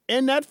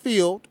in that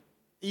field.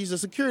 He's a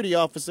security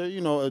officer,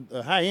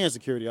 a high-end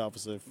security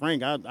officer.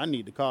 Frank, I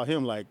need to call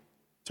him like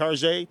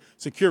Tarjay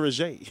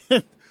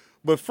Securage.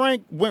 But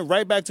Frank went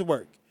right back to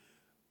work.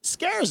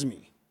 Scares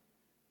me.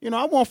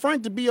 I want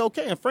Frank to be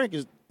okay. And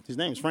his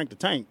name is Frank the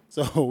Tank,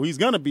 so he's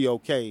going to be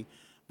okay.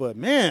 But,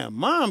 man,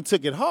 Mom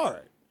took it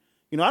hard.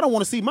 I don't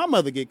want to see my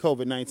mother get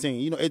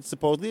COVID-19. It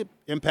supposedly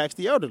impacts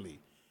the elderly,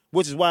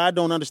 which is why I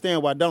don't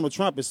understand why Donald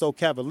Trump is so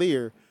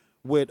cavalier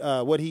with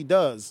what he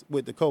does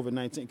with the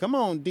COVID-19. Come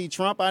on, D.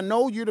 Trump. I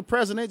know you're the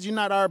president. You're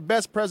not our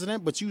best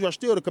president, but you are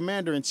still the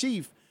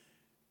commander-in-chief.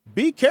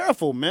 Be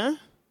careful, man.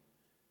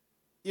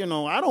 I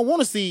don't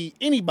want to see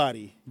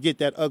anybody get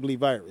that ugly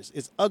virus.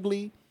 It's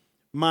ugly.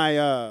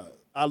 I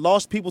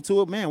lost people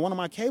to it. Man, one of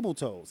my cable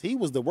toes. He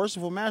was the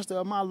worshipful master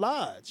of my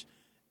lodge,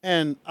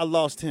 and I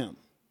lost him.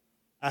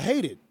 I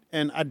hate it.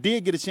 And I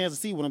did get a chance to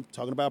see when I'm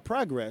talking about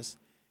progress.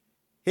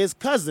 His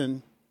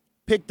cousin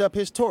picked up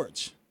his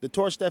torch, the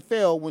torch that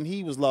fell when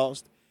he was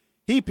lost.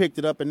 He picked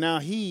it up, and now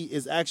he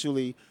is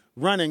actually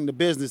running the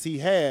business he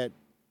had,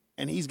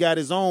 and he's got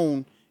his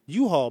own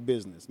U-Haul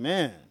business.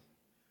 Man,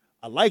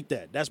 I like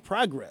that. That's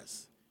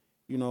progress.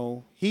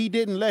 He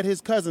didn't let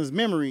his cousin's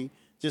memory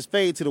just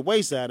fade to the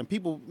wayside. And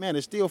people, man,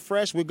 it's still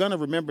fresh. We're going to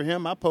remember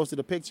him. I posted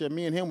a picture of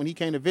me and him when he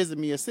came to visit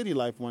me at City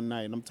Life one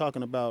night. And I'm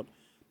talking about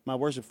my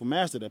worshipful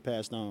master that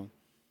passed on.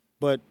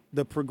 But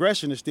the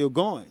progression is still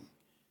going.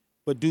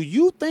 But do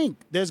you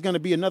think there's going to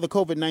be another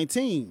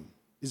COVID-19?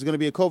 Is it going to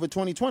be a COVID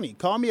 2020?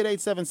 Call me at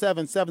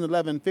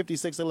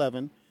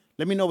 877-711-5611.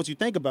 Let me know what you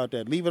think about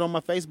that. Leave it on my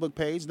Facebook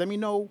page. Let me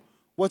know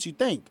what you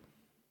think.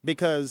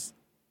 Because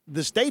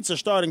the states are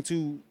starting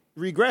to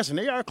regress, and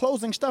they are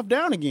closing stuff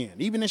down again,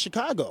 even in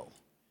Chicago.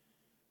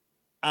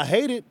 I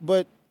hate it,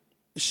 but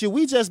should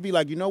we just be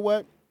like, you know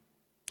what?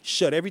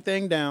 Shut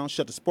everything down,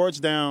 shut the sports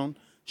down,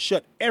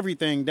 shut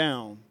everything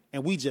down,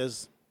 and we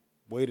just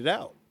wait it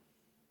out.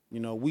 You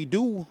know, we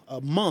do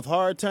a month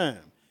hard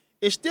time.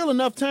 It's still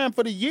enough time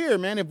for the year,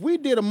 man. If we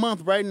did a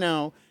month right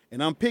now,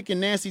 and I'm picking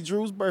Nancy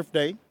Drew's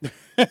birthday,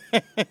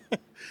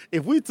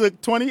 if we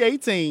took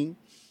 2018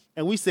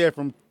 and we said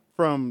from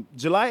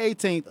July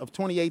 18th of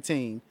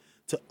 2018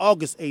 to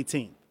August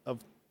 18th of,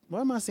 what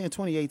am I saying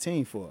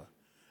 2018 for?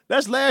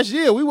 That's last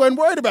year. We wasn't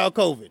worried about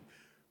COVID.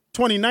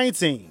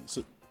 2019.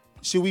 So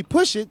should we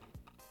push it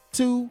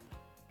to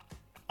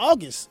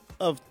August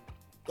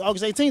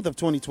 18th of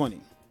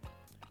 2020?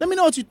 Let me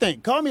know what you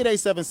think. Call me at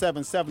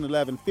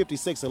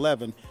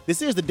 877-711-5611.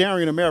 This is the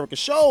Darian America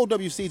Show,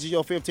 WCGO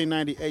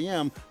 1590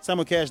 AM,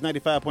 simulcast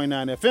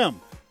 95.9 FM.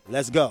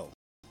 Let's go.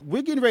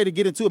 We're getting ready to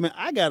get into it, man.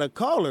 I got a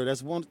caller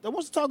that wants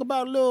to talk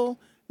about a little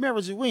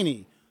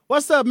marijuana.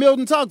 What's up,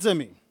 Milton? Talk to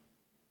me.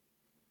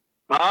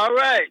 All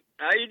right.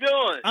 How you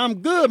doing? I'm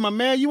good, my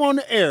man. You on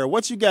the air.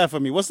 What you got for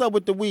me? What's up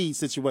with the weed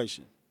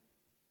situation?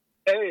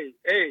 Hey,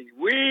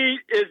 weed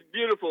is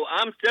beautiful.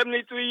 I'm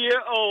 73 years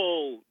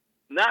old.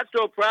 Not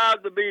so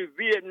proud to be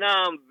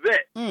Vietnam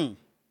vet that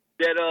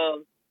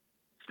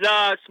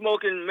started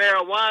smoking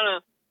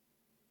marijuana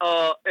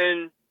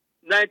in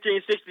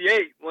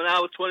 1968 when I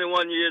was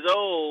 21 years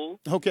old.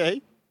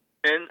 Okay.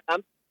 And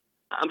I'm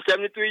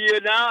 73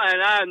 years now,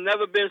 and I have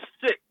never been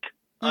sick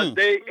a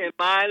day in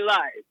my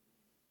life.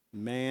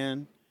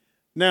 Man.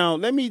 Now,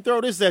 let me throw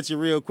this at you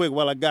real quick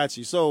while I got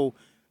you. So,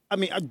 I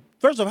mean,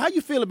 first off, how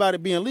you feel about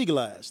it being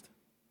legalized?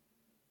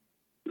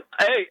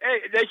 Hey,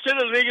 they should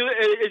have legal.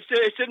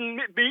 It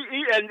shouldn't be,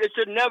 and it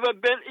should never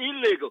been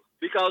illegal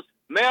because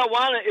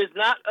marijuana is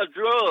not a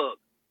drug.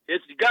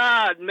 It's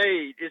God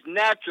made. It's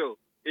natural.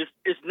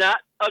 It's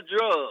not a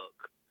drug.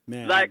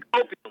 Man. Like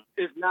opium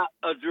is not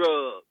a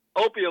drug.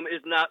 Opium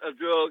is not a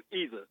drug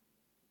either.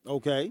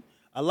 Okay,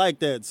 I like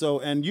that. So,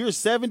 and you're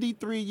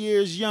 73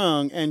 years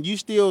young, and you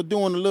still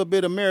doing a little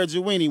bit of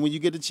marijuana when you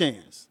get the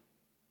chance.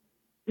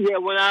 Yeah,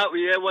 when I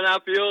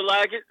feel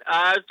like it,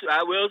 I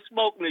will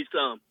smoke me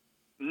some.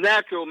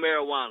 Natural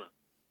marijuana.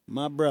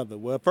 My brother.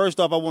 Well, first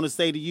off, I want to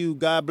say to you,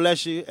 God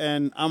bless you,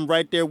 and I'm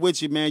right there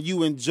with you, man.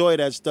 You enjoy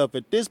that stuff.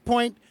 At this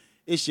point,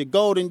 it's your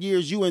golden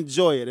years. You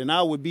enjoy it, and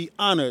I would be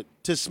honored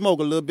to smoke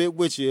a little bit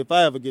with you if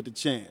I ever get the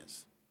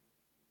chance.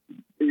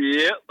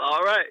 Yep,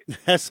 all right.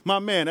 That's my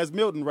man. That's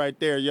Milton right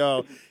there,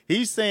 y'all.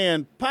 He's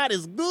saying pot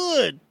is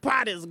good.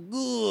 Pot is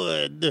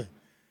good.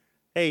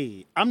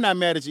 Hey, I'm not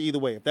mad at you either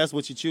way. If that's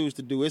what you choose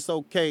to do, it's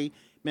okay.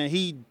 Man,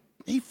 he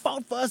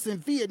fought for us in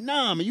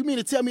Vietnam. And you mean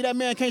to tell me that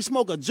man can't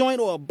smoke a joint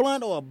or a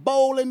blunt or a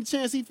bowl any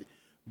chance he...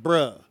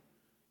 Bruh.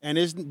 And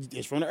it's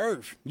from the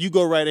earth. You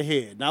go right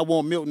ahead. And I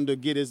want Milton to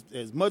get as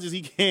much as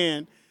he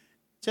can.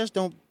 Just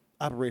don't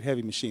operate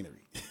heavy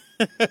machinery.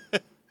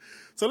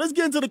 So let's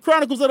get into the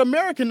Chronicles of the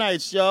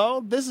Americanites,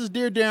 y'all. This is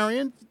Dear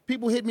Darian.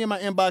 People hit me in my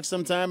inbox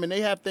sometime, and they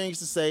have things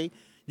to say.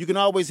 You can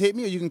always hit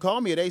me, or you can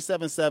call me at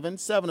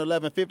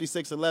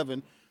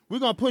 877-711-5611. We're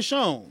going to push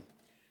on.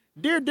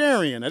 Dear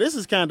Darian. Now, this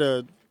is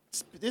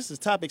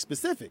topic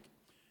specific.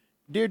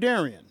 Dear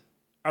Darian,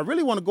 I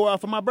really want to go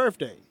out for my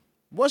birthday.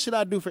 What should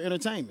I do for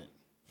entertainment?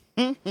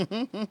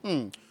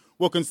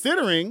 Well,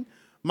 considering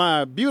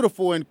my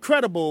beautiful,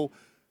 incredible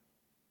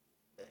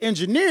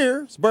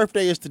engineer's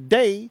birthday is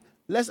today,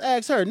 let's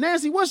ask her.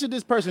 Nancy, what should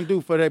this person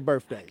do for their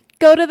birthday?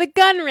 Go to the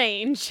gun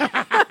range.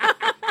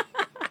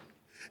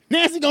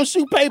 Nancy gonna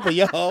shoot paper,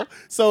 y'all.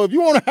 So if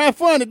you want to have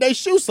fun today,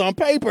 shoot some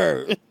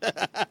paper.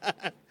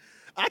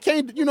 I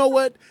can't, you know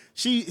what?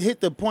 She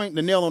hit the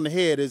nail on the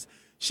head is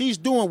she's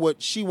doing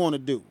what she want to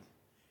do.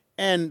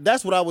 And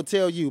that's what I would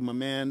tell you, my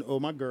man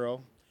or my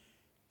girl.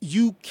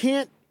 You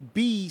can't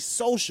be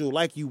social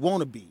like you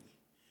want to be.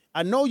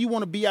 I know you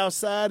want to be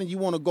outside and you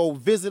want to go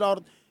visit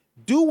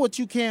do what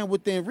you can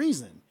within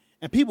reason.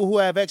 And people who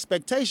have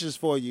expectations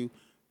for you,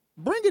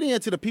 bring it in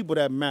to the people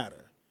that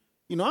matter.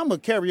 You know, I'm a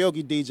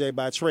karaoke DJ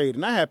by trade,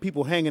 and I have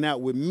people hanging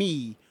out with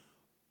me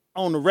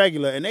on the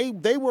regular, and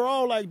they were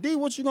all like, D,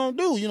 what you gonna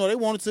do? You know, they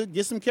wanted to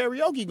get some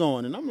karaoke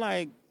going. And I'm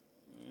like,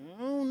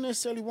 I don't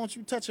necessarily want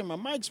you touching my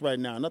mics right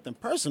now, nothing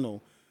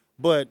personal,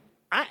 but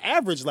I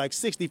average like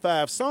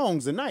 65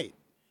 songs a night.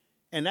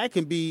 And that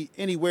can be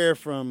anywhere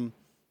from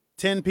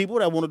 10 people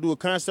that want to do a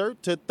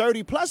concert to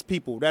 30 plus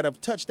people that have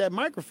touched that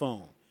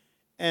microphone.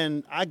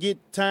 And I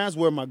get times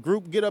where my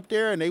group get up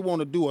there and they want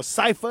to do a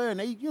cipher and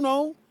they, you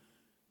know,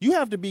 you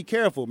have to be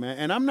careful, man.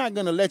 And I'm not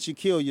going to let you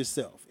kill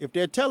yourself. If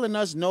they're telling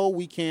us, no,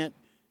 we can't,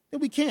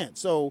 then we can't.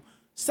 So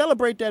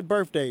celebrate that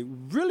birthday.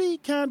 Really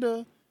kind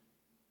of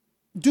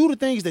do the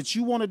things that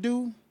you want to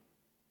do,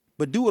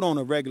 but do it on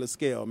a regular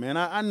scale, man.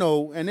 I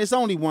know, and it's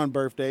only one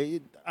birthday.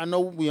 I know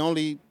we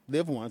only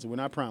live once, and we're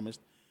not promised.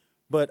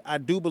 but I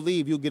do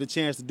believe you'll get a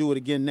chance to do it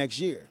again next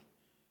year.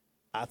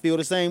 I feel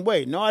the same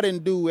way. No, I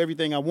didn't do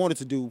everything I wanted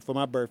to do for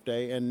my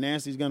birthday, and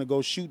Nancy's going to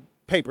go shoot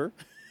paper.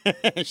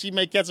 She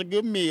may catch a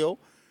good meal,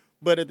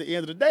 but at the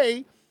end of the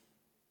day,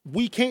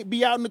 we can't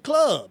be out in the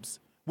clubs.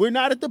 We're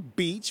not at the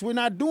beach. We're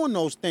not doing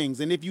those things.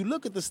 And if you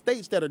look at the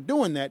states that are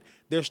doing that,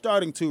 they're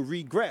starting to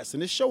regress.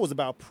 And this show is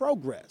about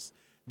progress.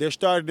 They're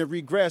starting to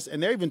regress,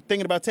 and they're even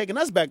thinking about taking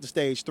us back to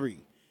stage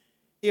 3.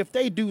 If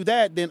they do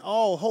that, then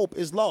all hope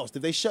is lost.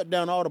 If they shut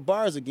down all the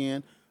bars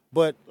again,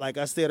 but like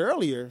I said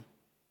earlier,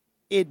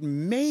 it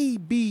may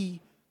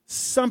be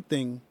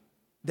something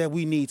that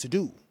we need to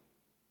do.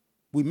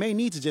 We may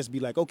need to just be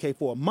like, okay,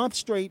 for a month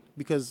straight,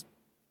 because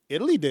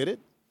Italy did it.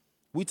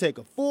 We take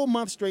a full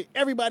month straight,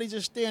 everybody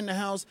just stay in the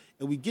house,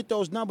 and we get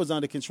those numbers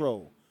under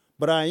control.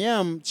 But I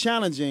am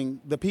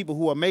challenging the people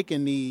who are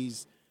making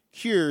these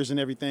cures and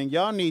everything.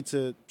 Y'all need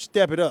to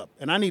step it up,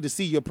 and I need to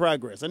see your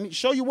progress. I need to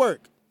show your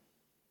work.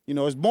 You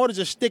know, it's more than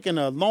just sticking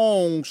a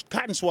long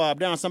cotton swab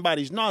down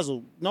somebody's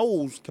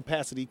nose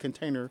capacity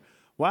container.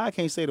 Why I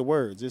can't say the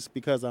words? It's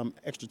because I'm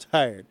extra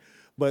tired.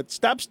 But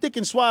stop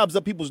sticking swabs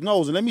up people's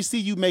nose, and let me see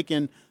you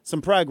making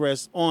some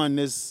progress on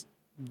this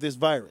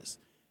virus.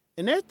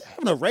 And they're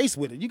having a race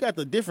with it. You got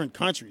the different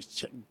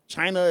countries.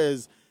 China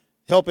is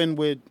helping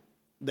with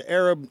the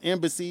Arab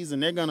embassies,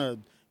 and they're going to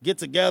get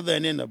together,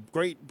 and then the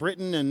Great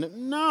Britain.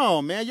 And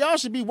no, man, y'all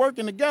should be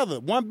working together.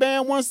 One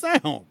band, one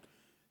sound.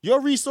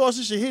 Your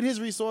resources should hit his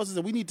resources,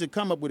 and we need to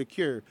come up with a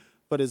cure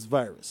for this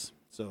virus.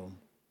 So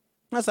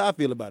that's how I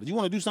feel about it. You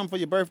want to do something for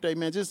your birthday,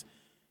 man, just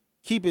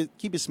keep it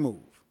smooth.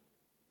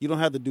 You don't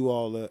have to do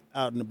all the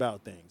out and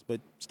about things,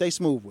 but stay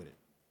smooth with it.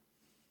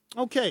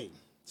 Okay,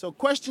 so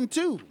question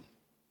 2.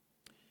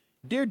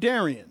 Dear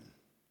Darian,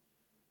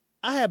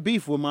 I have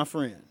beef with my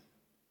friend.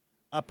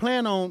 I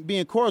plan on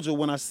being cordial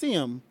when I see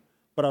him,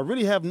 but I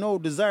really have no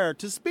desire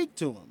to speak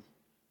to him.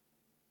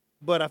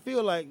 But I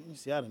feel like, you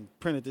see, I done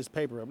printed this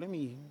paper up.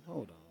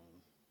 Hold on.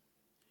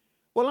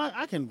 Well,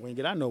 I can wing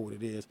it. I know what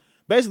it is.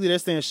 Basically, they're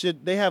saying,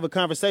 should they have a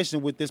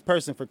conversation with this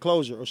person for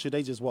closure, or should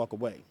they just walk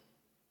away?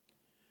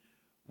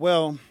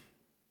 Well,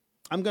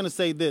 I'm going to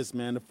say this,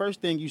 man. The first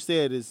thing you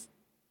said is,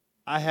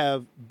 I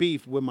have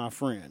beef with my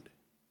friend.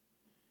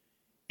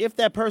 If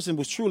that person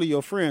was truly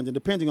your friend, and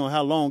depending on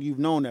how long you've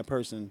known that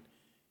person,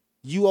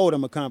 you owe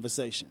them a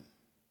conversation.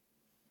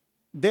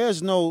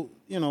 There's no,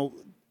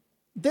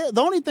 the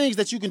only things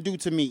that you can do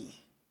to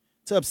me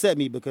to upset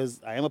me, because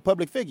I am a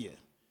public figure.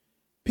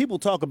 People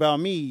talk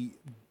about me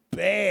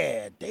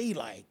bad. They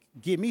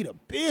give me the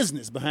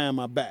business behind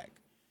my back.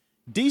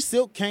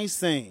 D-Silk can't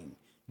sing.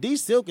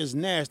 D-Silk is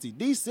nasty.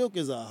 D-Silk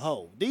is a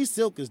hoe.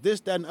 D-Silk is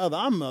this, that, and other.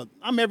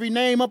 I'm every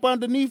name up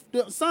underneath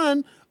the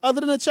sun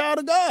other than a child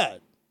of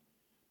God.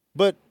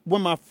 But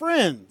when my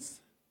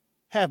friends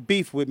have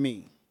beef with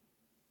me,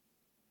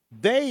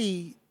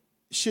 they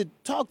should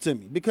talk to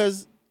me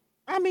because,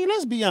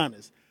 let's be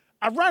honest.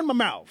 I run my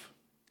mouth.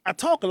 I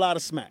talk a lot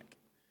of smack.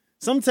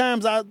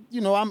 Sometimes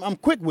I'm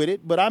quick with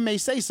it, but I may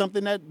say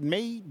something that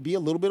may be a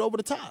little bit over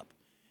the top.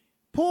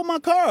 Pull my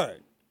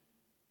card,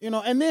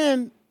 and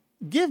then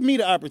give me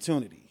the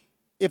opportunity.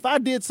 If I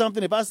did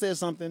something, if I said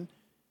something,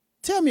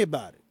 tell me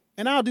about it,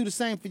 and I'll do the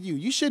same for you.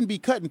 You shouldn't be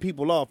cutting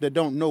people off that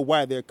don't know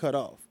why they're cut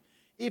off.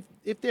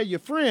 If they're your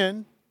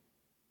friend,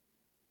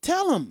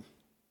 tell them.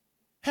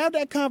 Have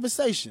that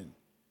conversation.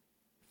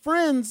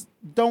 Friends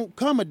don't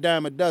come a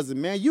dime a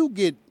dozen, man. You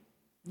get,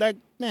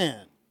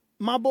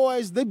 my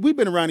boys, we've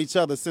been around each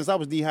other since I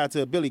was knee-high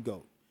to a billy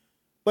goat.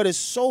 But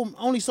it's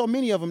only so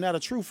many of them that are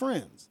true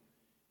friends.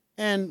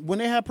 And when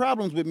they have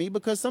problems with me,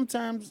 because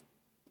sometimes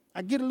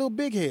I get a little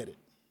big-headed.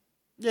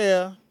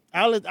 Yeah,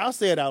 I'll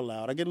say it out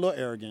loud. I get a little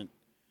arrogant.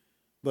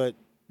 But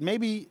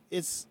maybe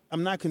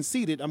I'm not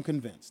conceited, I'm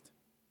convinced.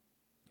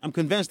 I'm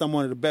convinced I'm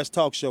one of the best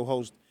talk show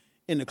hosts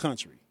in the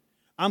country.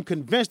 I'm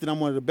convinced that I'm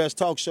one of the best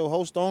talk show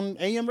hosts on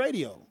AM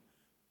radio.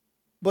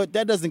 But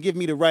that doesn't give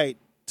me the right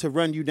to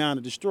run you down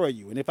and destroy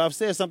you. And if I've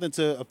said something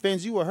to offend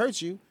you or hurt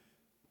you,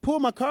 pull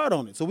my card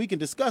on it so we can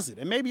discuss it.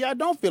 And maybe I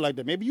don't feel like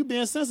that. Maybe you're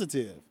being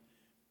sensitive.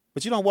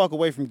 But you don't walk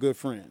away from good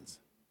friends.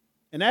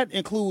 And that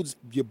includes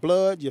your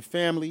blood, your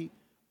family,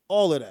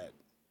 all of that.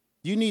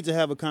 You need to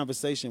have a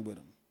conversation with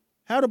them.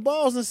 Have the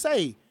balls and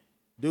say,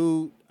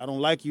 dude, I don't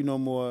like you no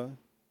more.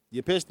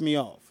 You pissed me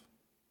off,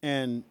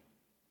 and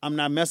I'm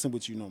not messing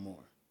with you no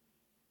more.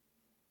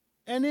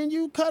 And then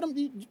you cut them.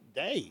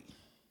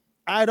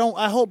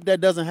 I hope that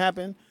doesn't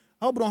happen.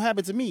 I hope it don't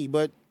happen to me,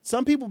 but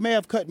some people may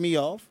have cut me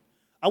off.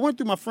 I went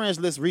through my friends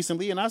list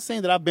recently, and I've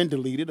seen that I've been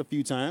deleted a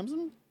few times.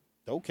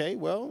 Okay,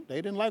 well, they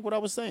didn't like what I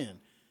was saying.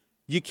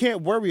 You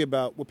can't worry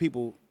about what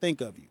people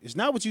think of you. It's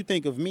not what you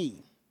think of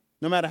me.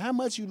 No matter how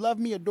much you love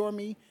me, adore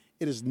me,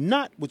 it is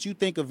not what you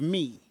think of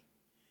me.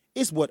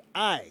 It's what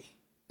I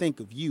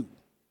think of you.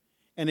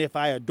 And if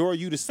I adore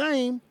you the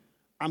same,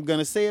 I'm going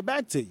to say it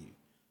back to you.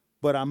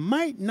 But I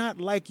might not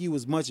like you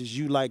as much as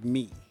you like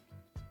me.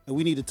 And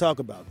we need to talk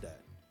about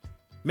that.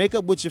 Make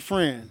up with your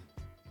friend.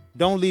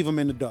 Don't leave them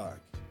in the dark.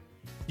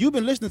 You've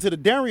been listening to the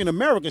Darian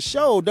America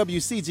Show,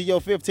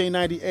 WCGO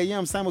 1590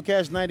 AM,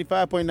 simulcast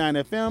 95.9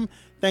 FM.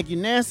 Thank you,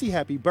 Nancy.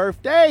 Happy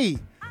birthday.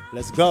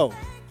 Let's go.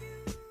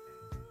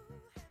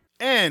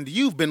 And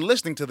you've been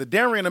listening to the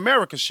Darian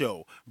America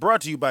Show, brought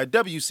to you by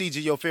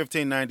WCGO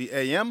 1590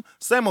 AM,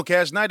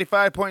 simulcast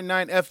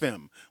 95.9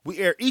 FM. We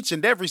air each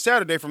and every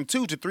Saturday from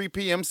 2 to 3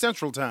 p.m.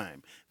 Central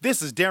Time.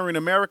 This is Darian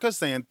America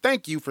saying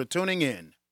thank you for tuning in.